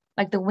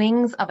 like the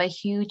wings of a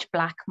huge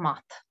black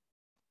moth.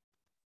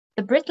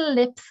 The brittle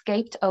lips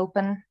gaped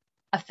open,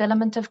 a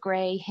filament of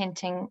grey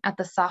hinting at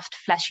the soft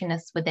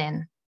fleshiness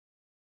within.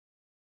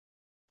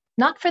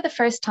 Not for the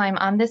first time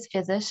on this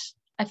visit,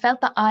 I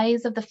felt the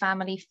eyes of the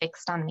family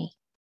fixed on me,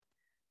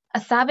 a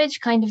savage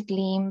kind of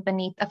gleam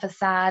beneath a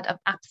facade of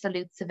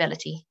absolute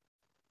civility.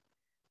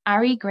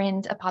 Ari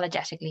grinned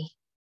apologetically.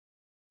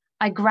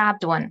 I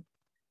grabbed one,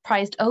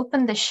 prized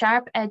open the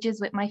sharp edges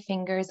with my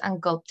fingers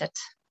and gulped it,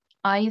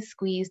 eyes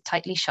squeezed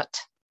tightly shut.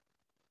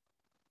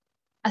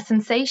 A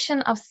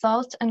sensation of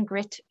salt and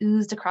grit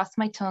oozed across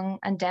my tongue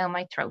and down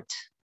my throat.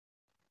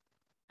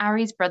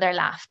 Ari's brother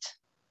laughed.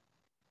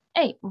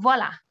 "Hey,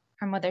 voila,"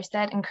 her mother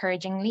said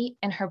encouragingly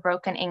in her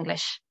broken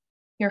English.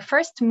 "Your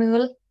first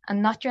Moule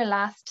and not your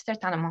last,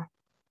 certainement."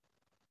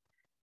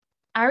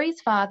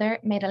 Ari's father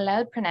made a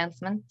loud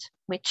pronouncement,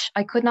 which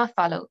I could not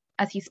follow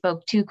as he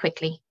spoke too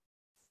quickly.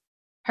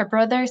 Her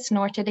brother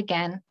snorted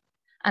again,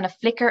 and a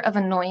flicker of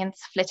annoyance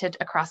flitted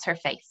across her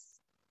face.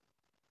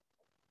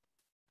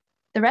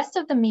 The rest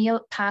of the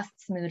meal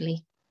passed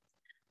smoothly.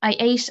 I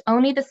ate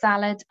only the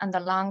salad and the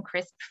long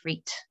crisp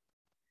fruit.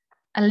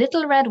 A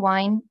little red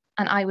wine,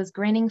 and I was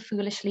grinning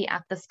foolishly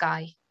at the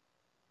sky.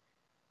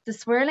 The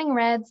swirling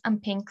reds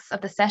and pinks of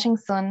the setting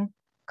sun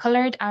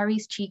coloured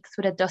Ari's cheeks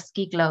with a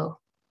dusky glow.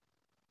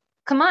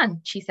 "Come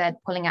on," she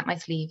said, pulling at my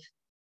sleeve.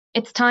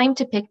 "It's time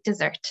to pick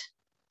dessert."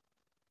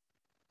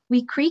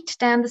 We creaked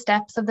down the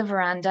steps of the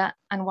veranda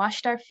and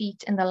washed our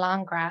feet in the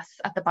long grass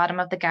at the bottom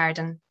of the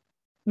garden,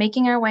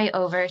 making our way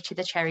over to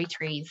the cherry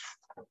trees.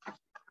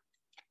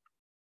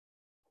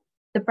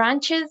 The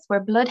branches were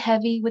blood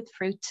heavy with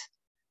fruit,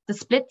 the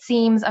split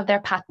seams of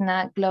their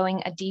patina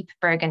glowing a deep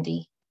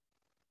burgundy.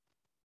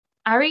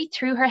 Ari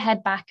threw her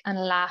head back and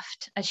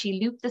laughed as she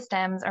looped the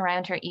stems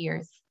around her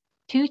ears,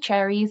 2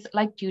 cherries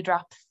like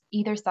dewdrops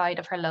either side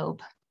of her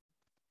lobe.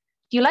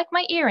 "Do you like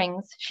my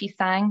earrings?" she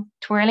sang,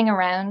 twirling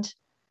around,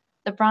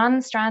 the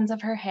bronze strands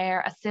of her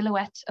hair a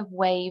silhouette of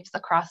waves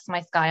across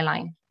my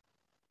skyline.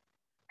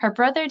 Her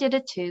brother did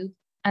it too,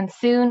 and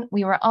soon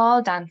we were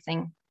all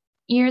dancing,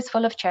 ears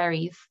full of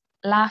cherries,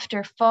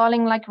 laughter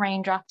falling like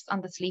raindrops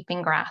on the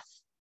sleeping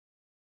grass.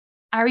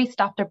 Ari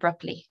stopped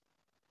abruptly.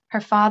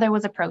 Her father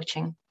was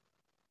approaching,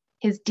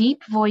 his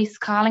deep voice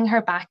calling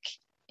her back,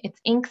 its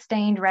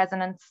ink-stained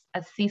resonance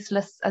as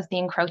ceaseless as the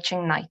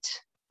encroaching night.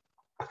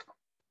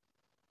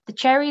 The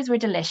cherries were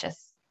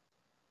delicious,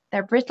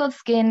 their brittle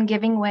skin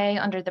giving way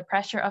under the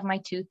pressure of my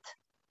tooth,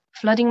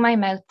 flooding my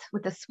mouth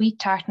with the sweet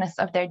tartness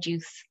of their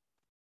juice.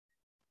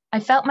 I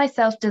felt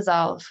myself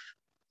dissolve,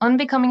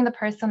 unbecoming the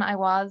person I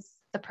was,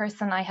 the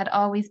person I had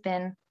always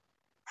been,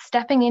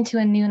 stepping into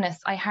a newness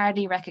I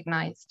hardly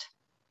recognized.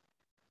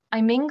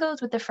 I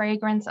mingled with the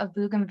fragrance of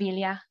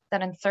bougainvillea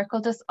that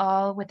encircled us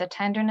all with a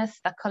tenderness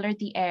that colored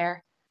the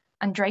air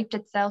and draped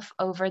itself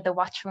over the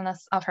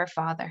watchfulness of her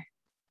father.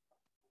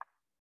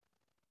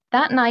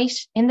 That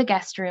night in the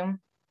guest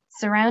room,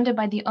 surrounded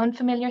by the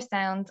unfamiliar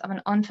sounds of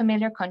an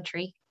unfamiliar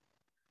country,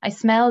 I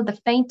smelled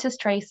the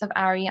faintest trace of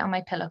Ari on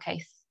my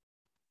pillowcase.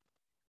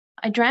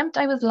 I dreamt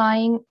I was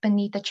lying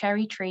beneath a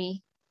cherry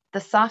tree, the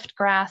soft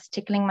grass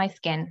tickling my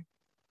skin.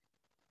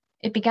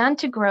 It began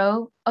to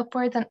grow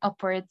upwards and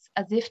upwards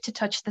as if to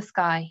touch the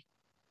sky.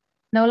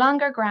 No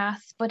longer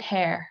grass, but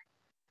hair,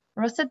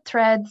 russet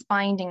threads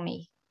binding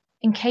me,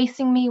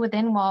 encasing me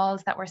within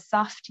walls that were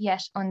soft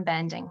yet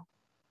unbending.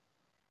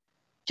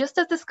 Just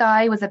as the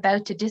sky was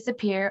about to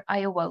disappear, I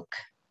awoke,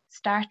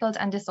 startled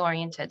and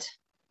disoriented.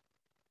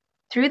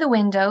 Through the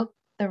window,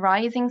 the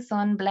rising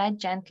sun bled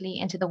gently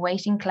into the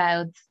waiting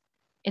clouds,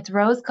 its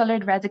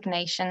rose-colored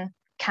resignation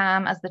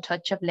calm as the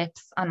touch of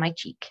lips on my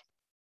cheek.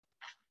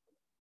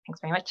 Thanks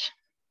very much.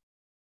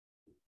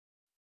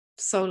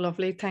 So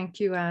lovely. Thank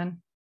you,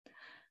 Anne.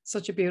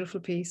 Such a beautiful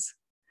piece.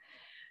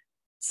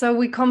 So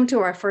we come to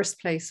our first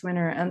place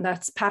winner, and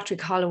that's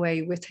Patrick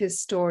Holloway with his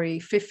story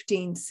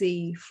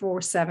 15C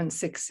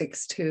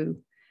 47662.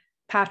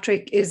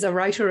 Patrick is a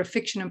writer of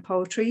fiction and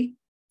poetry.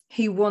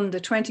 He won the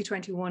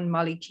 2021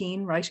 Molly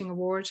Keane Writing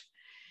Award,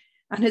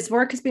 and his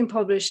work has been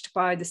published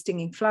by The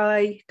Stinging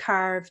Fly,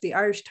 Carve, The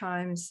Irish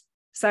Times,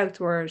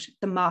 Southward,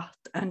 The Moth,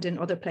 and in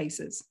other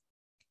places.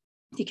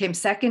 He came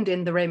second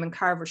in the Raymond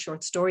Carver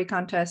Short Story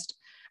Contest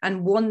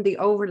and won the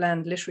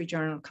Overland Literary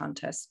Journal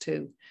Contest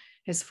too.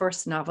 His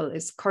first novel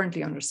is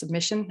currently under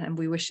submission, and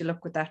we wish you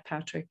luck with that,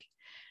 Patrick.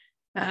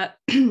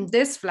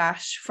 This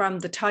flash from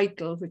the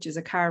title, which is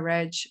a car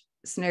reg,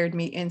 snared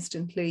me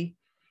instantly.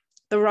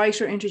 The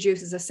writer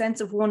introduces a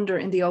sense of wonder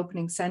in the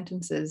opening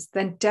sentences,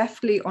 then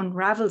deftly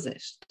unravels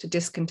it to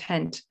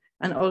discontent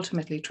and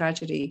ultimately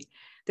tragedy.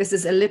 This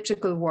is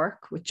elliptical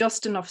work with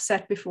just enough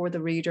set before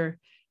the reader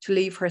to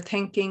leave her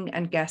thinking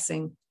and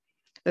guessing.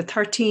 The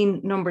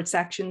 13 numbered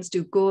sections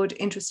do good,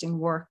 interesting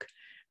work,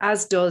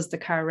 as does the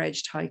car reg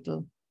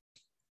title.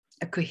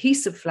 A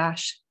cohesive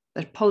flash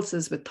that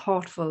pulses with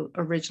thoughtful,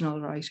 original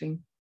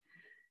writing.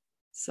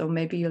 So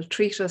maybe you'll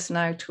treat us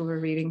now to a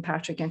reading,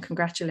 Patrick, and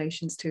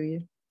congratulations to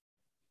you.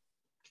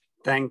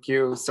 Thank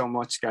you so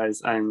much,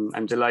 guys.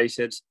 I'm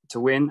delighted to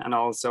win, and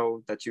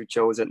also that you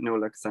chose it,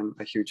 Nuala, because I'm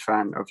a huge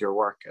fan of your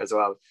work as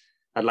well.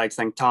 I'd like to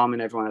thank Tom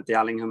and everyone at the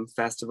Allingham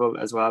Festival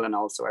as well, and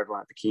also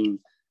everyone at the Keane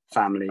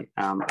family.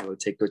 I will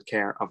take good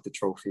care of the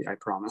trophy, I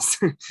promise.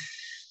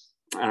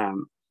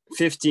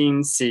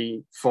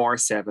 15C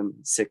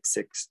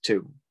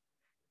 47662.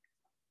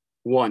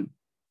 1.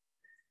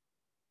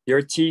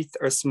 Your teeth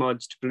are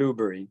smudged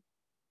blueberry.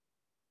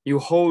 You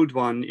hold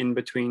one in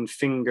between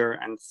finger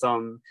and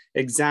thumb,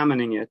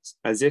 examining it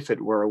as if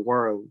it were a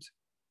world.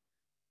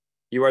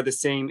 You are the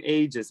same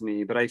age as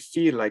me, but I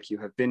feel like you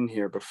have been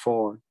here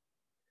before.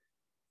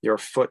 Your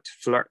foot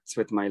flirts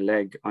with my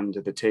leg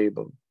under the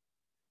table.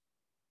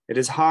 It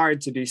is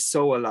hard to be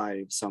so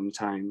alive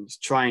sometimes,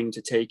 trying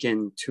to take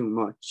in too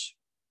much.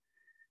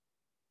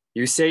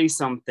 You say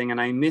something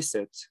and I miss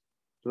it,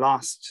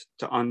 lost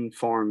to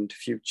unformed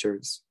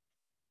futures.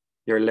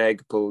 Your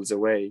leg pulls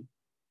away.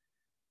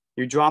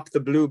 You drop the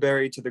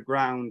blueberry to the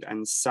ground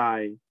and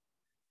sigh.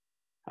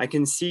 I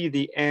can see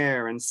the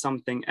air and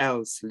something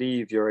else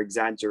leave your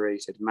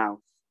exaggerated mouth,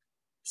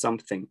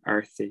 something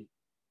earthy.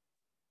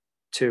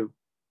 2.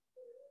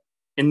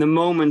 In the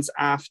moments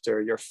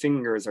after, your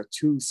fingers are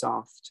too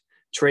soft,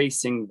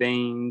 tracing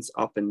veins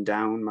up and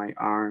down my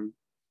arm.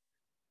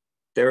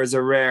 There is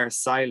a rare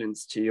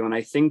silence to you, and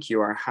I think you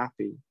are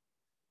happy.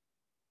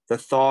 The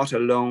thought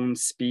alone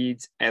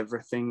speeds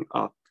everything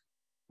up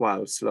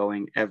while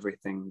slowing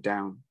everything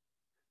down.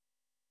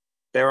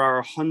 There are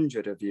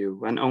 100 of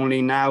you, and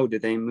only now do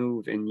they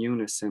move in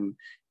unison,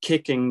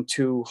 kicking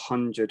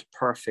 200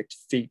 perfect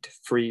feet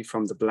free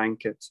from the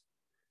blanket.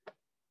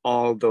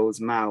 All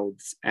those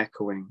mouths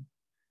echoing,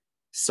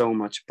 so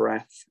much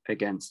breath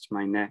against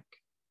my neck.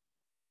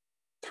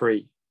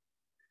 3.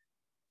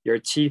 Your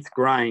teeth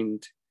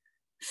grind,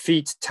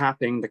 feet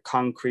tapping the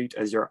concrete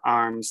as your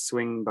arms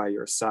swing by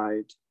your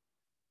side.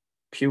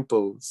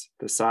 Pupils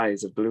the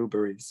size of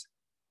blueberries.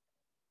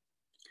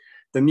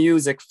 The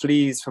music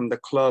flees from the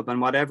club,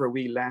 and whatever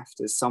we left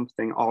is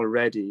something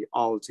already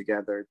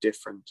altogether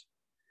different.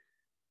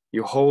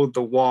 You hold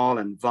the wall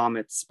and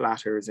vomit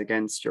splatters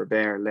against your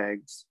bare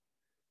legs.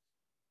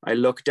 I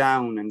look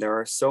down and there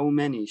are so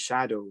many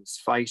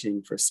shadows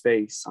fighting for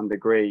space on the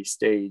gray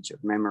stage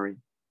of memory.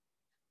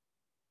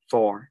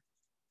 4.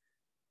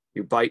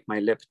 You bite my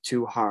lip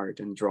too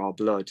hard and draw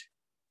blood.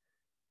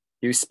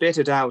 You spit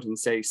it out and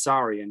say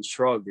sorry and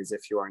shrug as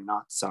if you are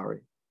not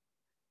sorry.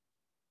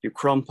 You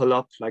crumple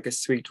up like a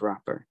sweet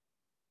wrapper.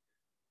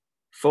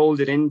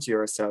 Folded into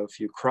yourself,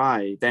 you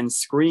cry, then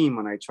scream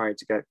when I try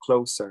to get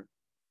closer.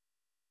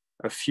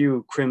 A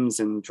few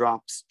crimson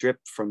drops drip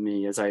from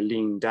me as I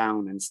lean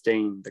down and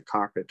stain the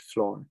carpet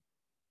floor.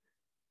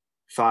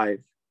 5.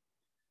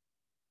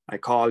 I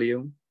call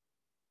you,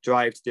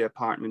 drive to the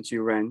apartment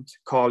you rent,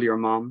 call your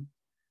mom.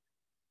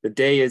 The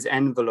day is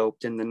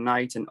enveloped in the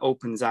night and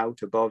opens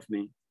out above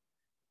me.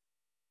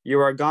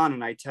 You are gone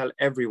and I tell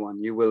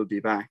everyone you will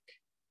be back.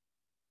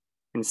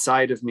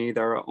 Inside of me,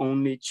 there are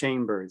only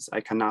chambers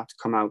I cannot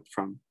come out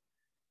from,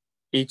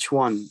 each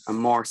one a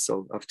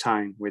morsel of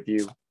time with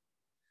you.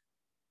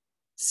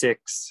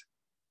 6,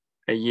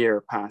 a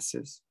year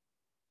passes.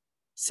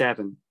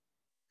 7,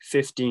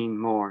 15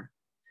 more.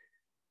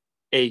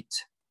 8,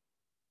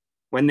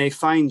 when they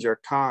find your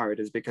car, it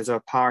is because a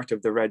part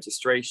of the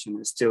registration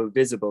is still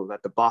visible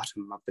at the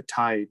bottom of the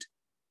tide,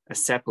 a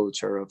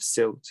sepulchre of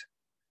silt.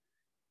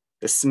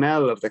 The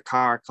smell of the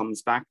car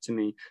comes back to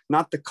me,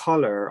 not the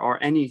color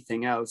or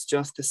anything else,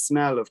 just the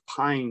smell of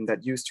pine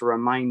that used to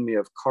remind me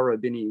of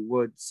Corrabini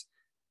Woods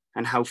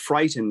and how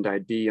frightened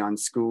I'd be on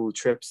school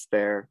trips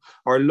there,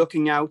 or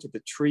looking out at the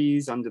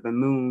trees under the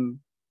moon,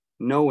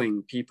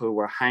 knowing people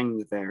were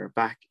hanged there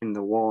back in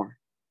the war.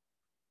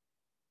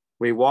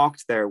 We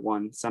walked there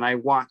once and I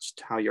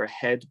watched how your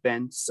head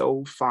bent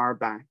so far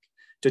back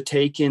to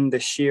take in the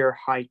sheer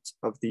height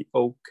of the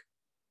oak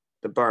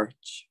the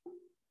birch,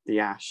 the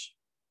ash.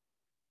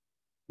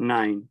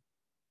 9.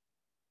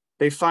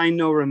 They find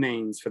no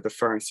remains for the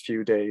first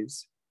few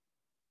days.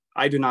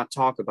 I do not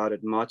talk about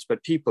it much,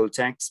 but people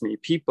text me,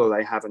 people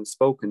I haven't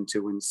spoken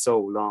to in so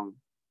long.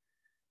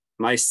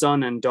 My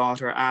son and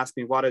daughter ask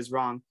me what is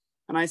wrong,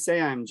 and I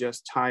say I'm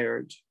just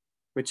tired,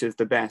 which is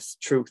the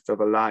best truth of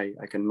a lie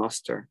I can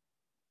muster.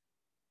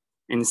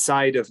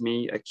 Inside of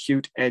me,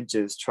 acute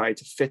edges try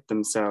to fit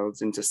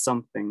themselves into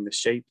something the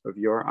shape of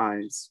your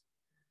eyes.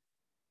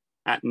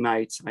 At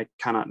night, I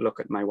cannot look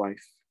at my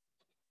wife.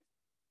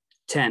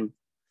 10.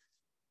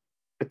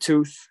 A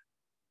tooth,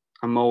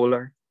 a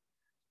molar,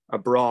 a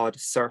broad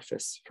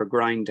surface for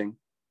grinding,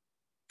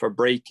 for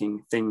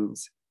breaking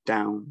things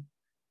down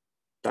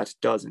that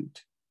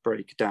doesn't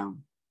break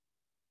down.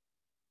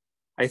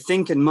 I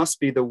think it must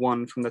be the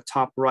one from the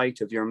top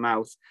right of your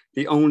mouth,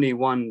 the only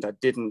one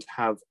that didn't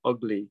have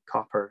ugly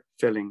copper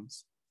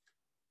fillings.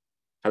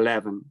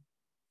 11.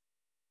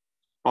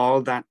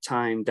 All that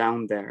time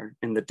down there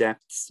in the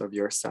depths of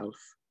yourself.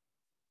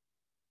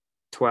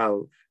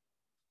 12.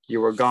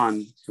 You were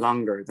gone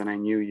longer than I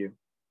knew you.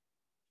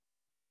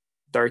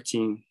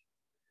 13.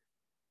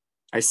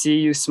 I see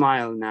you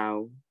smile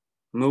now,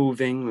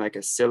 moving like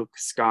a silk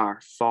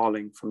scarf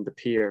falling from the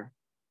pier.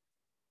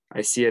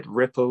 I see it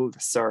ripple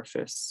the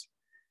surface,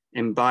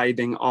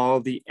 imbibing all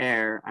the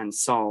air and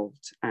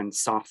salt and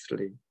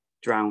softly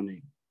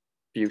drowning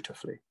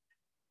beautifully.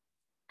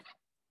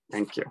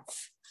 Thank you.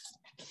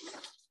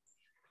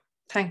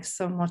 Thanks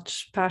so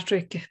much,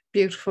 Patrick.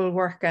 Beautiful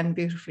work and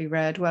beautifully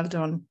read. Well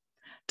done.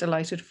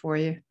 Delighted for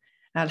you.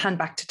 I'll hand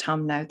back to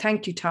Tom now.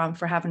 Thank you, Tom,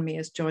 for having me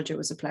as judge. It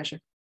was a pleasure.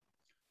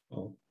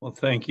 Well,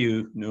 thank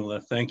you,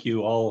 Nuala. Thank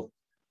you, all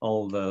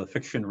the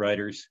fiction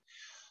writers.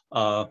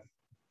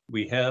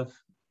 We have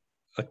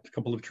a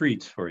couple of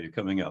treats for you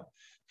coming up.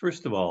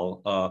 First of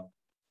all,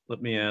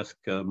 let me ask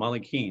Molly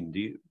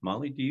Keane.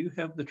 Molly, do you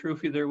have the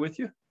trophy there with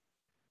you?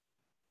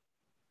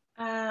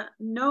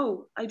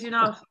 No, I do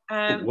not.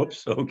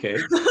 Whoops, okay.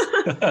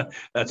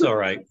 That's all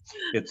right.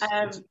 It's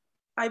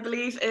I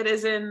believe it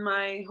is in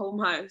my home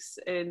house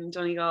in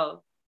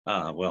Donegal.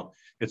 Well,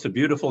 it's a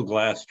beautiful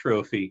glass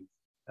trophy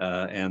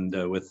and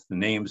with the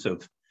names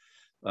of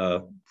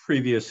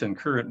previous and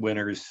current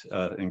winners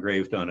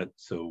engraved on it.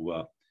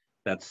 So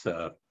that's,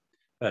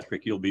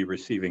 Patrick, you'll be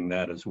receiving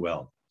that as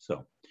well.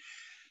 So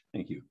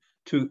thank you.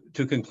 To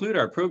conclude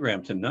our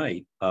program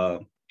tonight,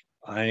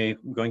 I'm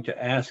going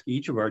to ask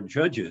each of our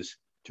judges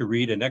to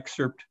read an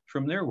excerpt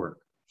from their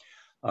work.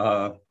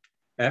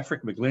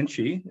 Afric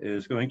McGlinchy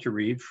is going to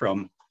read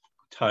from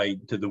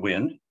Tide to the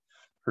Wind,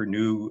 her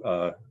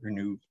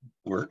new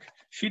work.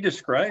 She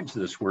describes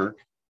this work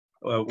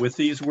with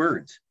these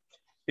words.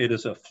 It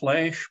is a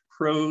flash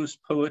prose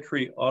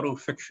poetry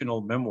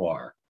autofictional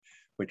memoir,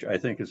 which I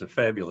think is a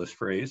fabulous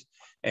phrase.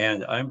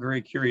 And I'm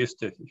very curious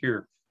to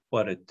hear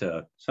what it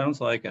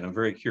sounds like, and I'm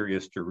very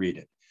curious to read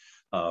it.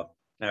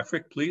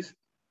 Afric, please.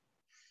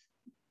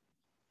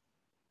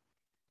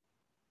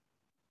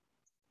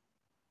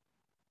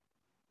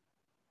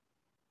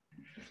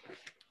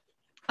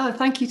 Oh,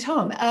 thank you,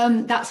 Tom.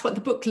 That's what the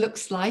book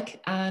looks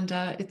like, and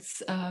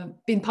it's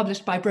been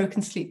published by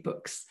Broken Sleep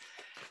Books.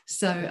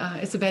 So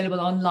it's available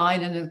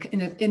online and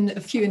in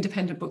a few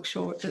independent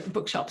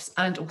bookshops,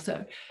 and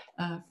also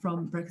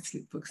from Broken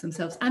Sleep Books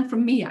themselves, and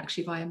from me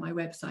actually via my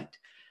website.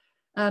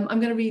 I'm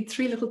going to read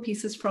 3 little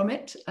pieces from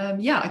it.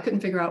 Yeah, I couldn't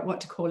figure out what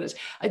to call it.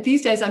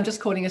 These days, I'm just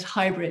calling it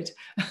hybrid.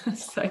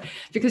 So,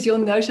 because you'll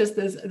notice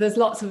there's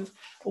lots of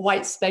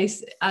white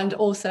space, and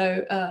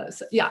also,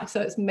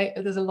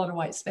 there's a lot of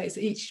white space.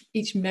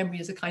 Each memory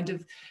is a kind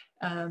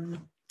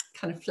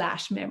of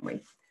flash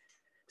memory.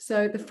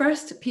 So the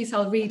first piece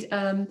I'll read,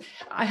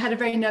 I had a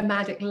very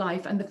nomadic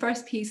life, and the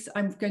first piece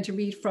I'm going to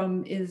read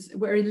from is,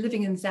 we're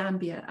living in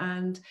Zambia,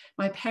 and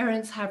my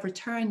parents have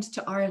returned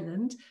to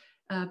Ireland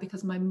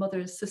because my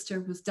mother's sister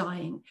was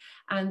dying,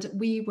 and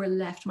we were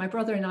left, my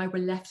brother and I were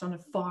left on a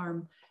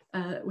farm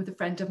with a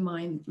friend of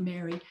mine,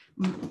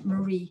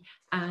 Marie,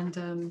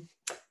 and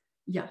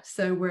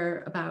so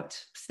we're about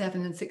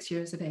 7 and 6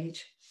 years of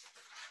age.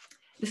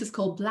 This is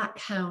called Black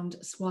Hound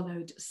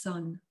Swallowed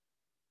Sun.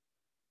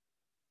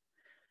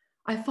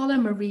 I follow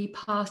Marie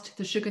past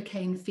the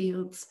sugarcane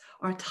fields,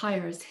 our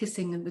tires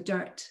hissing in the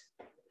dirt.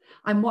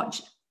 I'm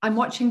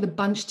watching the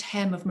bunched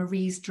hem of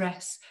Marie's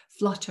dress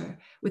flutter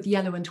with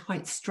yellow and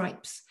white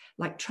stripes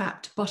like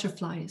trapped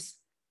butterflies,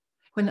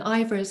 when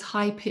Ivor's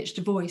high-pitched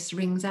voice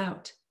rings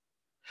out,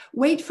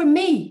 "Wait for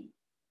me!"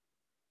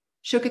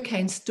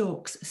 Sugarcane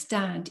stalks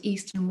stand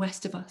east and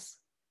west of us.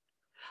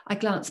 I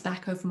glance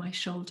back over my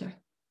shoulder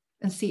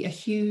and see a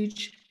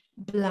huge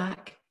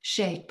black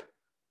shape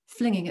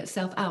flinging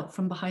itself out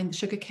from behind the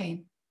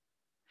sugarcane.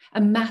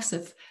 A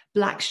massive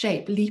black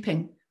shape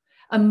leaping,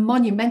 a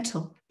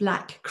monumental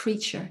black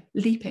creature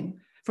leaping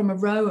from a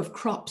row of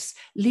crops,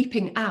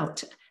 leaping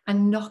out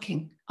and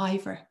knocking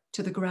Ivor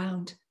to the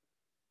ground.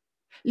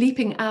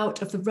 Leaping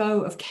out of the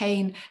row of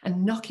cane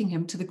and knocking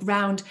him to the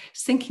ground,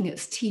 sinking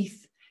its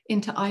teeth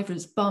into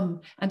Ivor's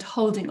bum and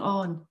holding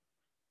on,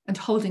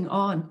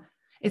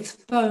 its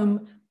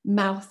foam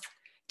mouth,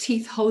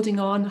 teeth holding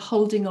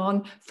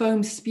on,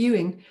 foam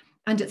spewing,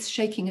 and it's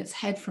shaking its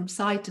head from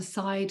side to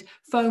side,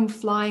 foam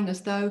flying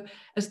as though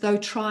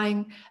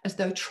trying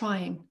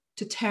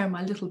to tear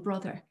my little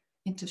brother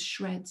into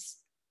shreds.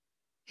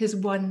 His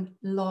one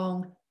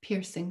long,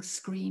 piercing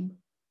scream,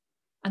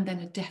 and then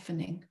a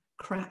deafening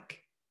crack.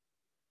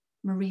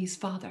 Marie's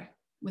father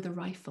with a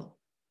rifle.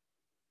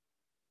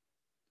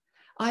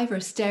 Ivor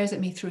stares at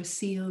me through a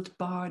sealed,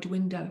 barred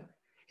window,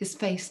 his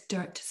face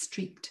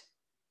dirt-streaked.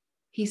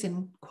 He's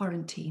in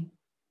quarantine.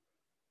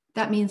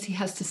 That means he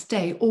has to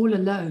stay all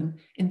alone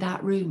in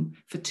that room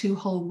for 2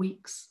 whole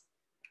weeks.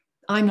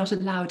 I'm not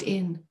allowed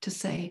in to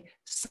say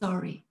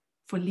sorry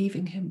for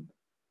leaving him,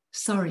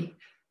 sorry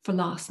for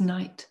last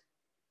night,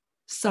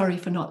 sorry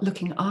for not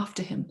looking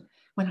after him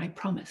when I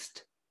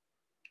promised.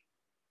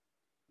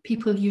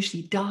 People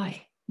usually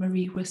die,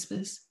 Marie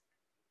whispers,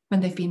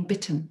 when they've been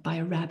bitten by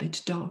a rabid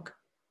dog.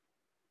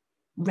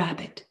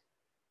 Rabid.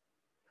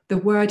 The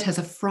word has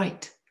a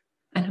fright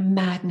and a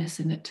madness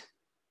in it.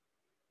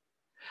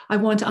 I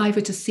want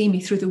Ivor to see me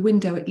through the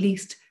window at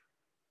least,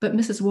 but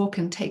Mrs.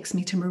 Walken takes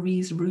me to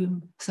Marie's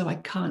room so I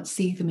can't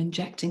see them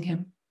injecting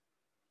him.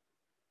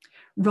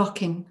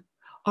 Rocking,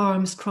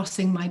 arms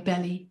crossing my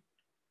belly.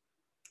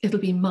 It'll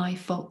be my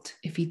fault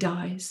if he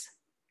dies.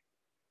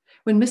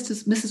 When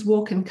Mrs.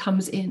 Walken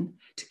comes in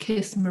to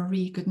kiss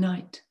Marie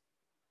goodnight,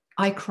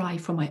 I cry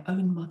for my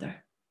own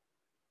mother.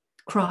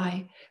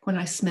 Cry when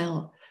I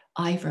smell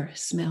Ivor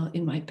smell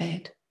in my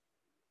bed.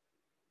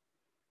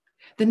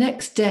 The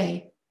next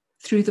day,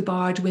 through the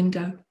barred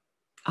window,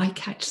 I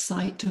catch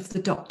sight of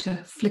the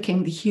doctor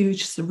flicking the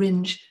huge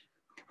syringe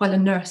while a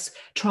nurse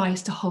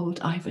tries to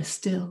hold Ivor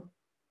still.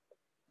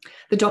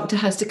 The doctor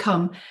has to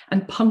come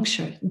and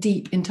puncture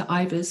deep into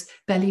Ivor's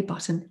belly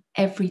button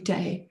every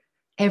day,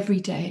 every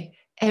day,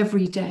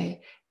 every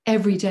day,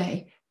 every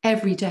day,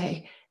 every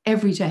day,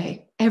 every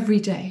day, every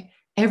day,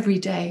 every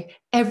day,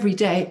 every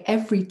day,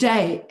 every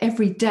day,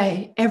 every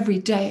day, every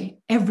day,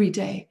 every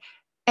day,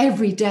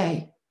 every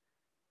day.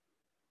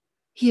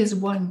 He is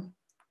one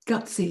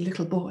gutsy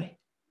little boy,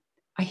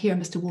 I hear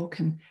Mr.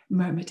 Walken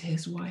murmur to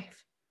his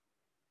wife.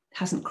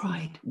 Hasn't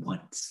cried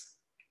once.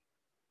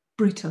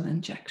 Brutal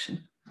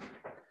injection.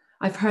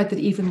 I've heard that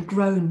even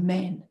grown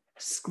men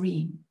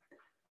scream.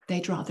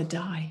 They'd rather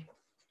die.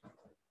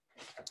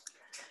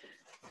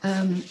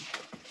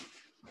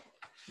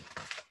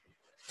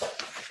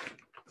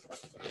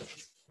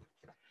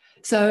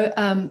 So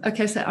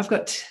I've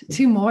got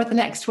 2 more. The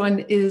next one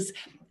is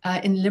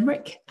in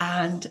Limerick,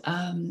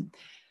 and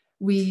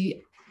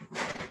we've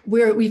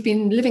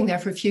been living there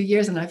for a few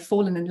years, and I've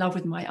fallen in love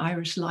with my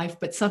Irish life,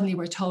 but suddenly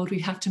we're told we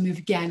have to move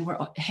again.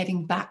 We're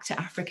heading back to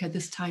Africa,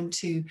 this time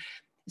to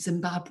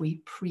Zimbabwe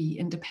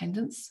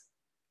pre-independence.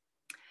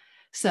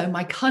 So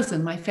my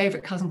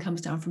favorite cousin,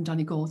 comes down from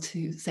Donegal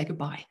to say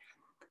goodbye.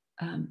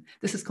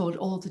 This is called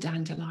All the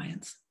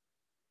Dandelions.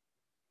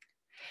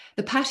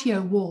 The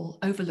patio wall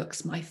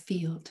overlooks my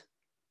field.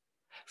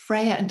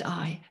 Freya and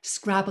I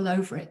scrabble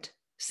over it,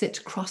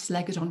 sit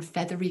cross-legged on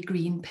feathery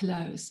green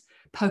pillows,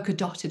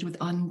 polka-dotted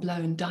with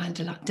unblown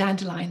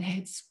dandelion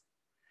heads.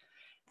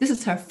 This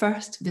is her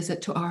first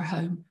visit to our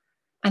home,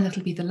 and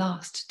it'll be the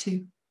last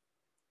too.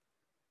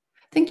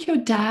 Think your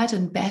dad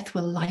and Beth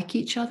will like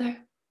each other?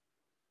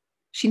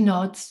 She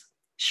nods,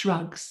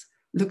 shrugs,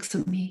 looks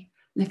at me,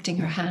 lifting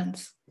her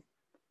hands.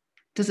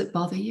 Does it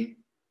bother you?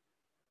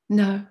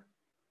 No.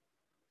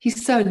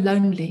 He's so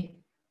lonely.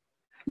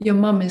 Your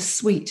mum is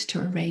sweet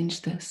to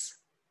arrange this.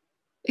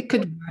 It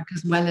could work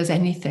as well as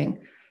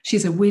anything.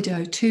 She's a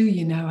widow too,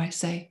 you know, I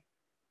say.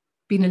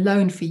 Been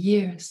alone for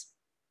years.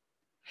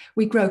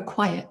 We grow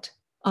quiet,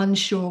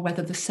 unsure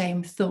whether the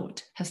same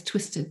thought has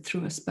twisted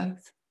through us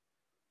both.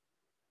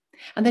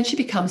 And then she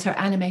becomes her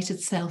animated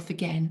self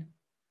again.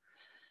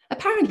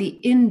 Apparently,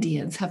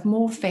 Indians have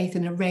more faith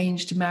in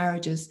arranged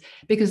marriages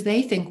because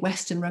they think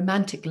Western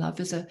romantic love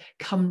is a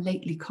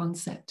come-lately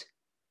concept.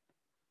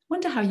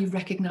 Wonder how you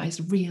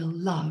recognize real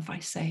love, I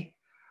say,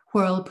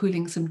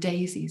 whirlpooling some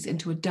daisies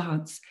into a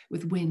dance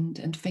with wind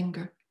and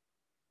finger.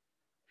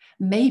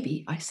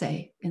 Maybe, I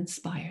say,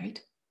 inspired,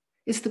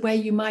 it's the way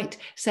you might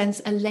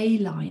sense a ley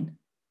line,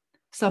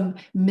 some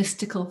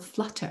mystical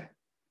flutter.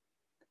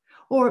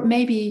 Or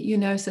maybe, you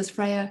know, says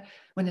Freya,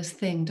 when his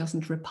thing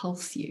doesn't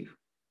repulse you.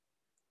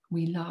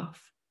 We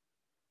laugh.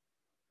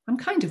 I'm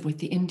kind of with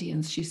the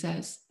Indians, she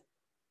says.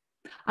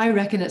 I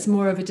reckon it's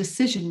more of a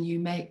decision you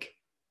make.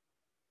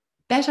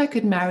 Bet I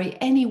could marry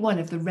any one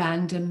of the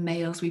random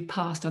males we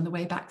passed on the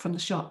way back from the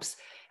shops,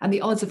 and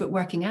the odds of it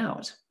working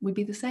out would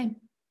be the same.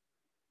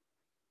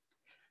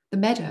 The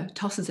meadow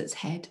tosses its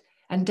head,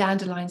 and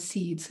dandelion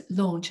seeds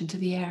launch into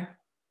the air.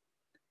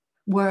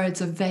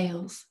 Words are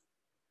veils,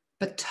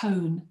 but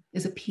tone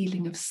is a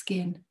peeling of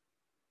skin.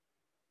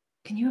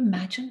 Can you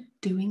imagine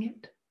doing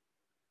it?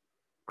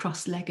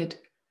 Cross-legged,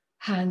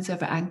 hands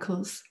over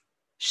ankles,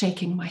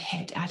 shaking my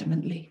head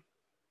adamantly.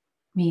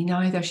 Me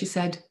neither, she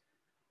said.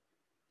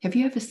 Have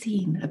you ever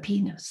seen a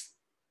penis?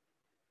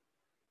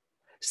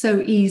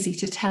 So easy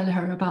to tell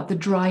her about the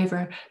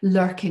driver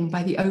lurking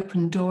by the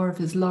open door of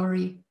his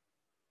lorry.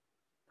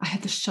 I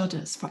had the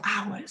shudders for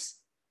hours.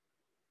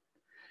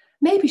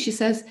 Maybe, she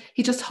says,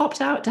 he just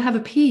hopped out to have a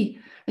pee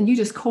and you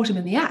just caught him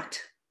in the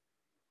act.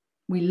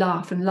 We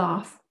laugh and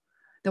laugh,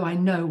 though I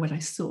know what I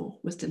saw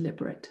was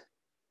deliberate.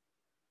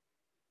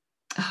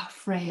 Ah,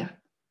 Freya,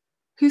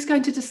 who's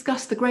going to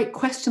discuss the great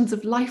questions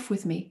of life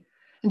with me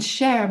and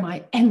share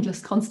my endless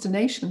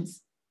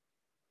consternations?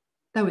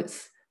 Though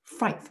it's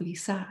frightfully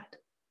sad,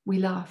 we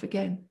laugh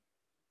again.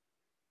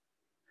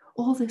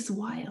 All this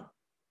while,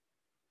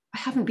 I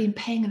haven't been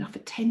paying enough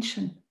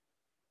attention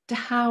to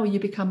how you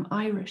become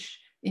Irish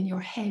in your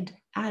head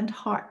and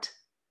heart,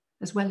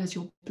 as well as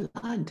your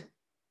blood.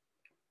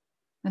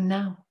 And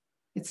now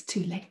it's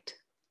too late.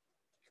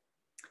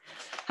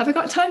 Have I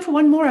got time for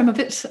one more?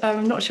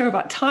 I'm not sure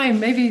about time.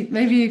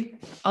 Maybe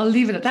I'll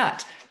leave it at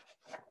that.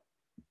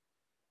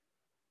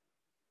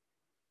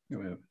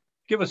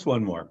 Give us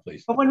one more,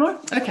 please. Oh, one more?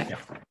 Okay. Yeah.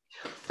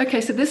 Okay,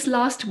 so this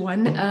last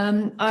one,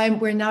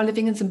 we're now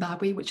living in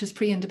Zimbabwe, which is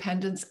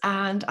pre-independence,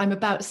 and I'm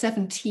about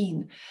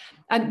 17.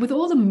 And with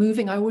all the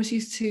moving, I always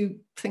used to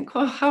think,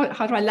 oh,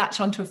 how do I latch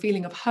onto a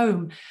feeling of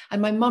home?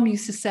 And my mum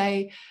used to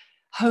say,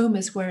 home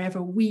is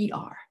wherever we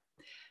are.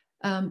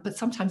 But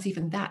sometimes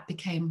even that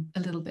became a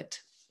little bit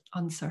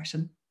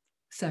uncertain.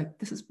 So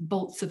this is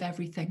bolts of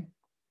everything.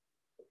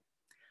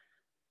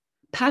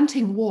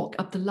 Panting walk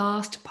up the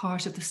last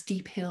part of the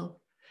steep hill,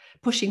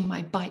 pushing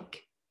my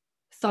bike,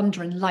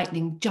 thunder and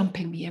lightning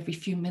jumping me every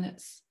few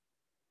minutes.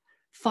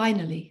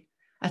 Finally,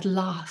 at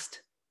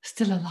last,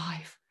 still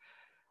alive,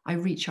 I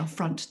reach our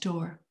front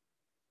door.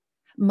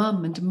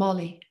 Mum and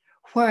Molly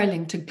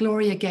whirling to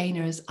Gloria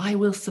Gaynor's I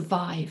Will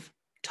Survive,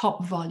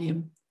 top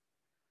volume.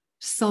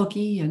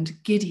 Soggy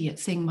and giddy at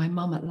seeing my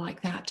mum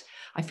like that,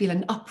 I feel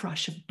an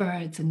uprush of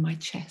birds in my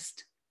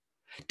chest.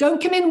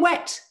 Don't come in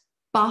wet.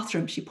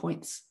 Bathroom, she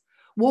points.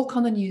 Walk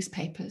on the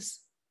newspapers.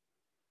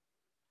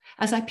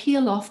 As I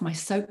peel off my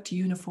soaked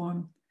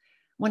uniform,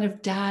 one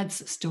of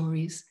Dad's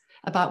stories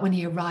about when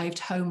he arrived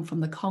home from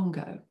the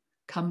Congo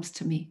comes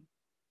to me.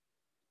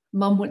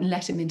 Mum wouldn't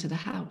let him into the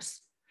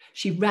house.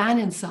 She ran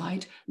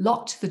inside,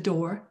 locked the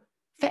door,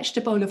 fetched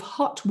a bowl of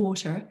hot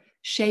water,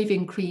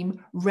 shaving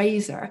cream,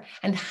 razor,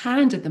 and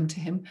handed them to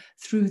him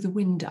through the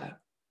window.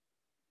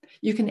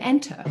 You can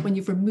enter when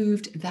you've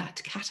removed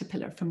that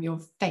caterpillar from your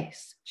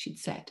face, she'd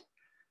said.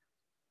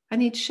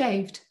 And he'd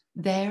shaved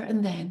there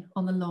and then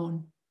on the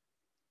lawn.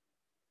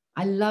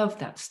 I love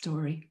that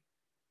story,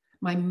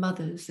 my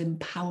mother's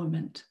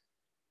empowerment.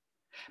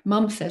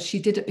 Mum says she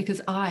did it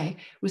because I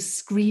was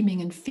screaming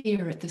in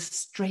fear at this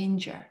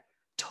stranger,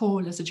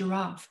 tall as a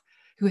giraffe,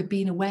 who had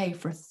been away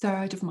for a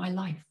third of my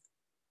life.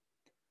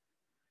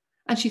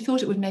 And she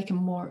thought it would make him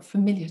more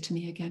familiar to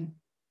me again.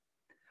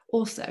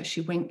 Also,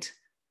 she winked,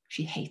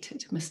 she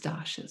hated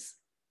moustaches.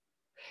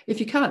 If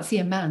you can't see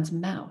a man's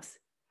mouth,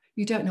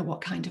 you don't know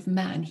what kind of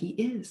man he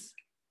is.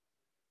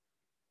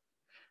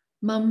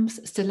 Mum's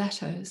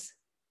stilettos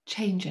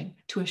changing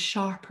to a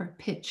sharper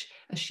pitch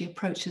as she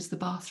approaches the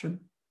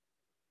bathroom.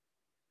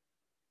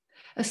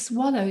 A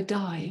swallow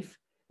dive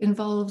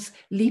involves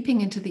leaping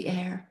into the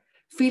air,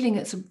 feeling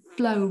its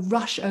flow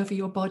rush over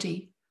your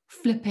body,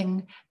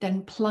 flipping,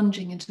 then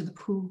plunging into the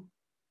pool.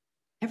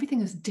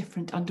 Everything is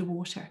different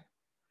underwater,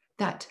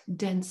 that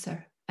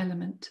denser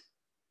element.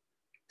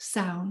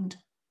 Sound,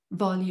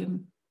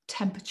 volume,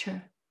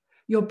 temperature,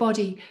 your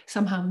body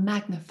somehow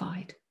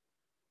magnified.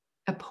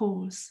 A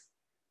pause,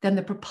 then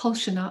the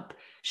propulsion up,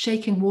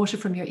 shaking water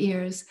from your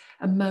ears,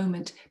 a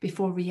moment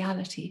before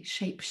reality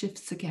shape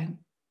shifts again.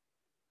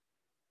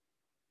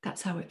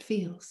 That's how it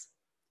feels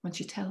when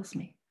she tells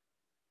me.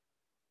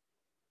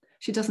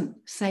 She doesn't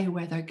say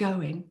where they're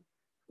going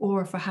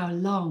or for how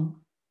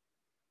long.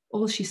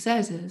 All she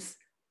says is,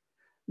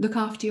 look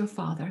after your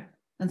father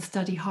and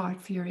study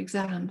hard for your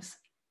exams.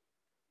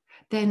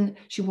 Then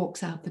she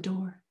walks out the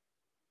door,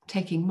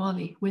 taking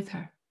Molly with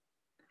her,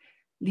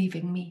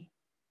 leaving me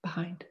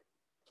behind.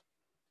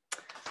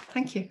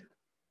 Thank you.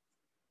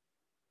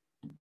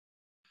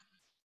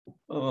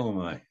 Oh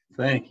my,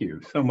 thank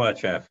you so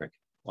much, Afric.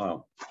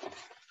 Wow.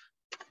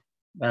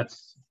 I'm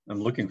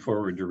looking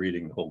forward to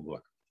reading the whole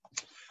book.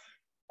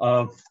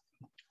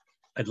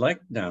 I'd like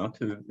now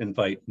to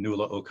invite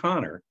Nuala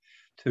O'Connor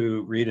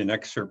to read an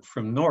excerpt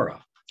from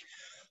Nora,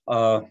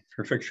 her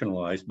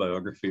fictionalized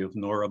biography of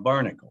Nora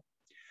Barnacle,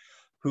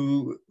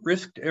 who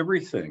risked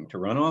everything to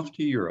run off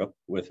to Europe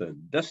with a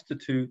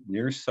destitute,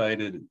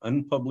 nearsighted,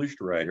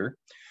 unpublished writer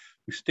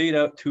who stayed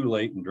out too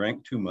late and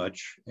drank too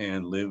much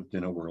and lived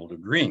in a world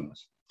of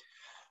dreams.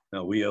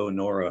 Now, we owe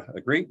Nora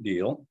a great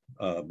deal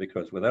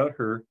because without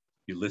her,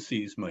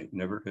 Ulysses might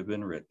never have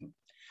been written.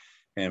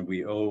 And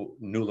we owe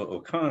Nuala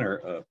O'Connor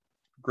a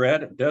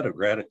debt of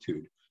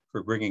gratitude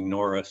for bringing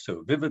Nora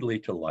so vividly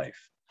to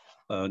life.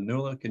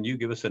 Nuala, can you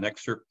give us an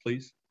excerpt,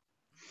 please?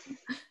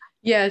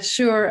 Yeah,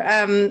 sure.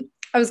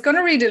 I was going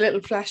to read a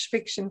little flash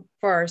fiction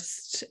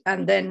first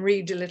and then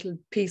read a little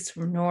piece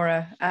from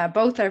Nora.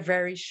 Both are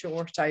very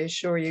short, I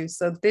assure you.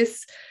 So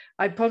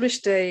I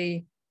published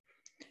a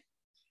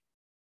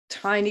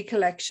tiny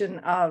collection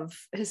of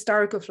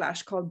historical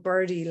flash called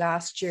Birdie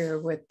last year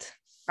with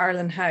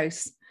Ireland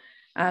House.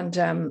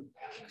 And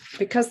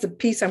because the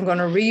piece I'm going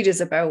to read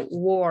is about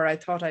war, I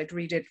thought I'd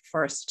read it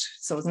first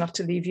so as not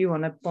to leave you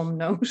on a bum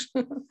note.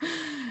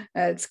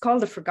 It's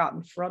called The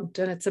Forgotten Front,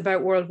 and it's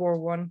about World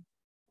War I.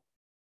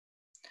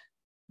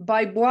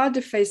 By Bois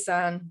de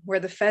Faisan, where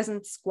the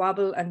pheasants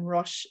squabble and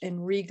rush in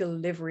regal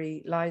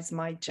livery, lies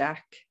my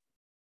Jack.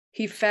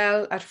 He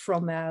fell at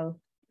Fromelles,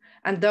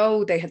 and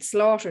though they had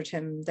slaughtered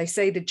him, they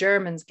say the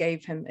Germans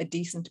gave him a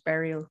decent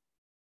burial.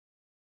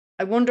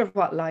 I wonder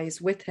what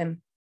lies with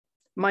him.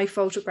 My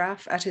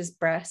photograph at his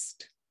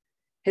breast,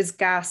 his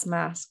gas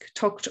mask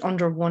tucked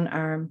under one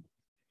arm.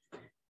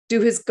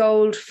 Do his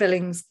gold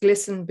fillings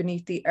glisten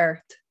beneath the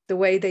earth the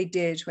way they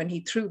did when he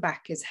threw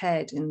back his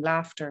head in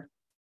laughter?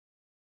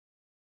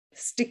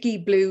 Sticky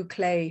blue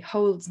clay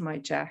holds my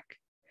Jack,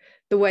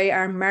 the way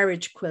our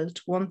marriage quilt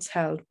once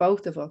held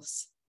both of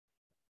us.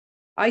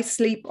 I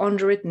sleep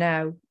under it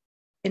now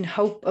in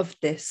hope of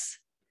this,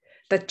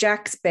 that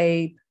Jack's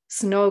babe,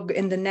 snug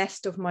in the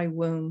nest of my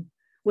womb,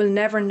 will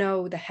never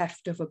know the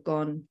heft of a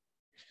gun,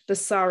 the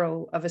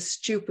sorrow of a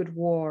stupid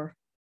war,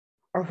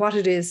 or what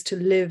it is to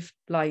live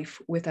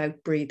life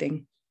without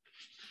breathing.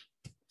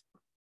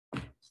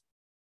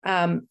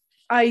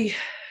 I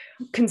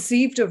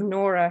conceived of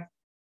Nora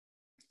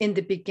in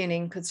the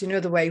beginning, because you know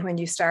the way when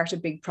you start a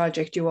big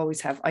project, you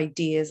always have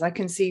ideas. I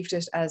conceived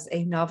it as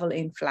a novel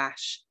in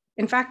flash,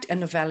 in fact, a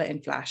novella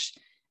in flash,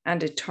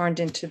 and it turned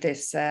into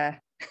this,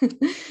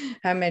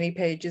 how many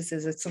pages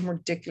is it? Some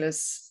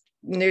ridiculous,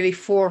 nearly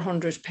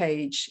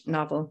 400-page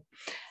novel,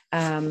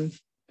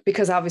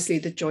 because obviously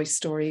the Joyce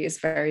story is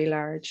very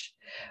large.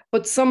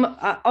 But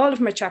all of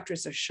my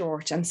chapters are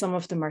short and some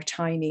of them are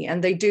tiny,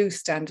 and they do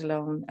stand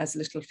alone as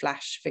little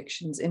flash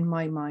fictions in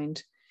my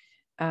mind.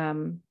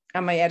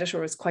 And my editor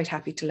was quite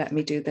happy to let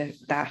me do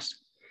that.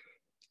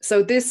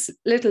 So this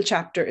little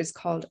chapter is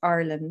called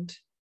Ireland.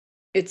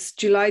 It's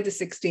July the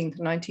 16th,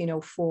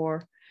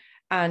 1904.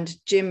 And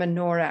Jim and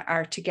Nora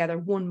are together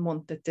 1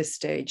 month at this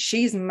stage.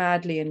 She's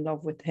madly in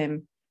love with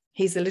him.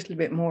 He's a little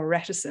bit more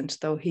reticent,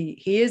 though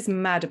he is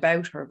mad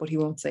about her, but he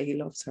won't say he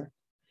loves her.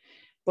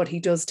 But he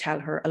does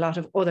tell her a lot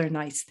of other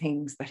nice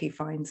things that he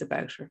finds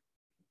about her.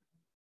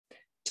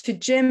 To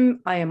Jim,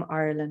 I am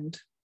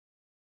Ireland.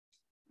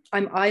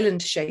 I'm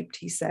island-shaped,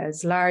 he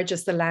says, large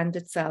as the land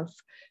itself,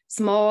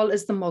 small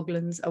as the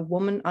Muglins, a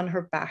woman on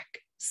her back,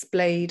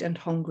 splayed and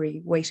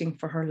hungry, waiting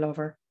for her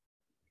lover.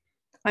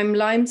 I'm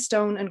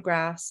limestone and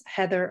grass,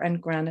 heather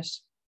and granite.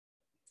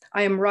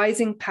 I am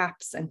rising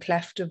paps and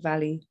cleft of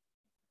valley.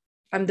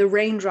 I'm the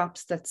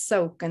raindrops that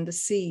soak and the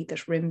sea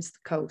that rims the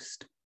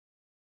coast.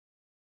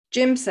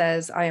 Jim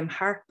says I am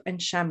harp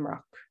and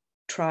shamrock,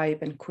 tribe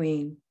and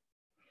queen.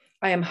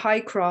 I am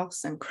high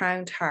cross and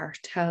crowned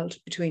heart held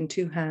between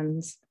two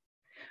hands.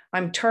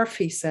 I'm turf,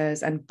 he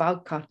says, and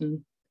bog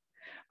cotton.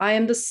 I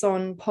am the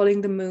sun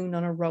pulling the moon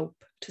on a rope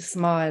to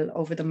smile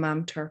over the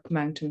Mamturk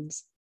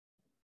mountains.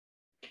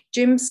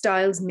 Jim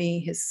styles me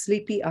his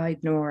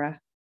sleepy-eyed Nora,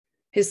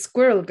 his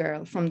squirrel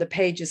girl from the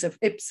pages of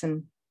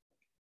Ibsen.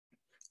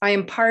 I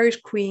am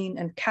pirate queen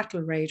and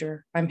cattle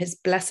raider. I'm his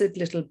blessed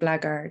little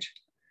blackguard.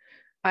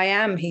 I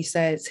am, he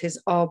says, his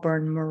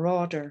auburn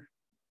marauder.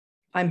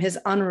 I'm his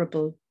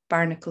honourable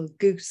barnacle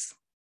goose.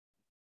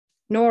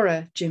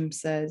 Nora, Jim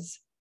says,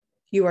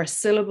 you are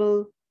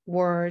syllable,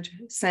 word,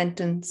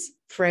 sentence,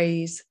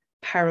 phrase,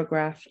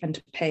 paragraph,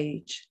 and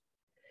page.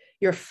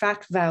 Your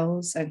fat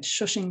vowels and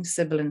shushing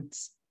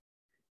sibilants.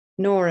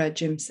 Nora,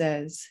 Jim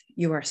says,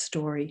 you are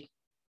story.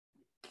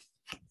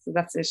 So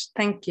that's it.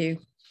 Thank you.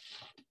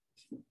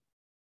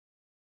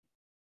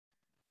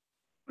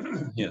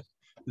 Yes,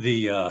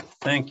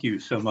 thank you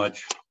so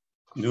much,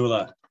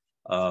 Nuala.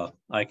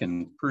 I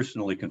can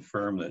personally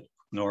confirm that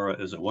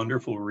Nora is a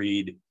wonderful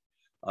read.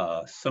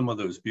 Some of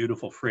those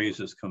beautiful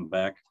phrases come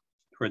back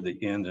toward the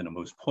end in a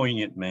most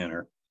poignant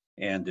manner.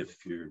 And if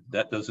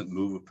that doesn't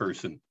move a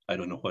person, I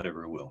don't know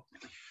whatever will.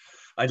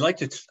 I'd like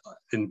to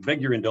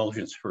beg your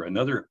indulgence for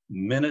another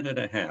minute and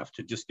a half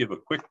to just give a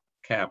quick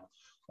cap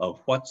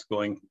of what's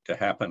going to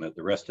happen at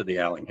the rest of the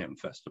Allingham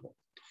Festival.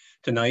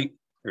 Tonight,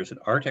 there's an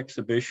art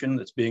exhibition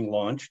that's being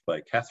launched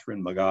by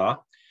Catherine McGaw,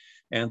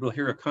 and we'll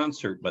hear a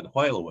concert by the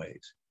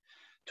Holloways.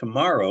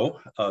 Tomorrow,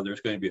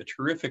 there's going to be a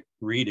terrific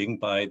reading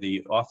by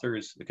the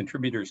authors, the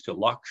contributors to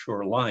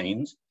Lochshore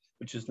Lines,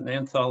 which is an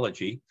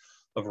anthology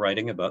of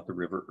writing about the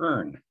River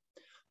Erne.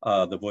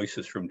 The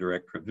Voices from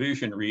Direct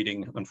Provision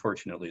reading,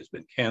 unfortunately, has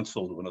been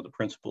canceled. One of the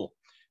principal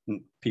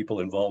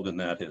people involved in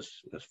that has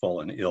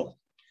fallen ill.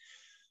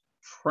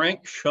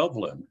 Frank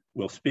Shovlin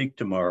will speak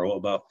tomorrow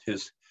about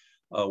his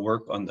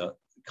work on the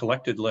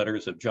collected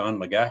letters of John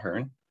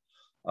McGahern,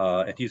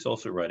 and he's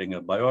also writing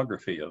a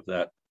biography of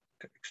that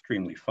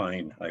extremely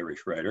fine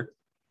Irish writer.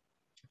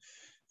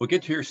 We'll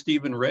get to hear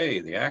Stephen Ray,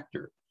 the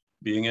actor,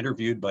 being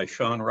interviewed by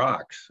Sean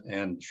Rocks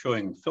and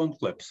showing film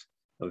clips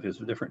of his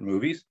different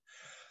movies.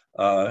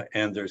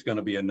 And there's going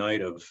to be a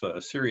night of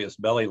serious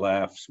belly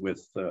laughs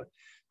with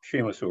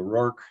Seamus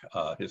O'Rourke.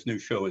 His new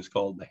show is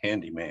called The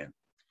Handyman.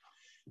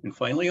 And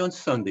finally, on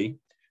Sunday,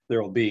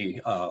 there will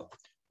be a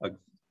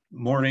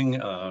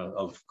morning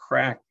of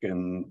crack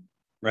and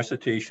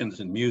recitations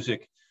and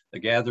music. The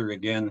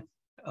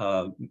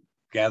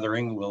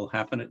gathering will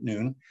happen at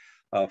noon,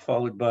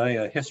 followed by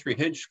a History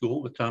Hedge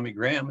School with Tommy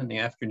Graham in the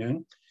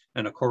afternoon,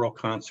 and a choral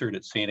concert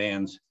at St.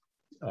 Anne's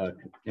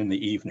in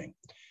the evening.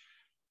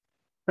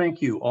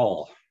 Thank you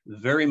all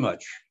very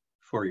much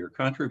for your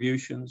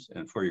contributions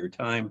and for your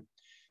time.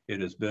 It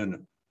has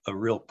been a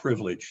real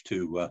privilege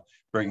to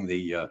bring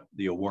the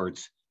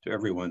awards to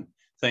everyone.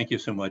 Thank you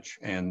so much,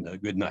 and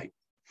good night.